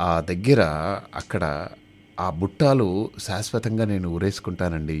దగ్గర అక్కడ ఆ బుట్టాలు శాశ్వతంగా నేను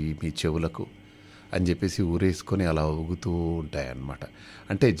ఊరేసుకుంటానండి మీ చెవులకు అని చెప్పేసి ఊరేసుకొని అలా ఊగుతూ ఉంటాయన్నమాట.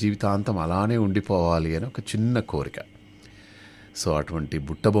 అంటే జీవితాంతం అలానే ఉండిపోవాలి అని ఒక చిన్న కోరిక. సో అటువంటి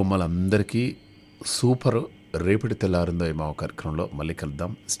బుట్ట బొమ్మలందరికీ సూపర్. రేపటి తెల్లారిందో ఏమో కార్యక్రమంలో మళ్ళీ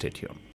కలుద్దాం. Stay tune.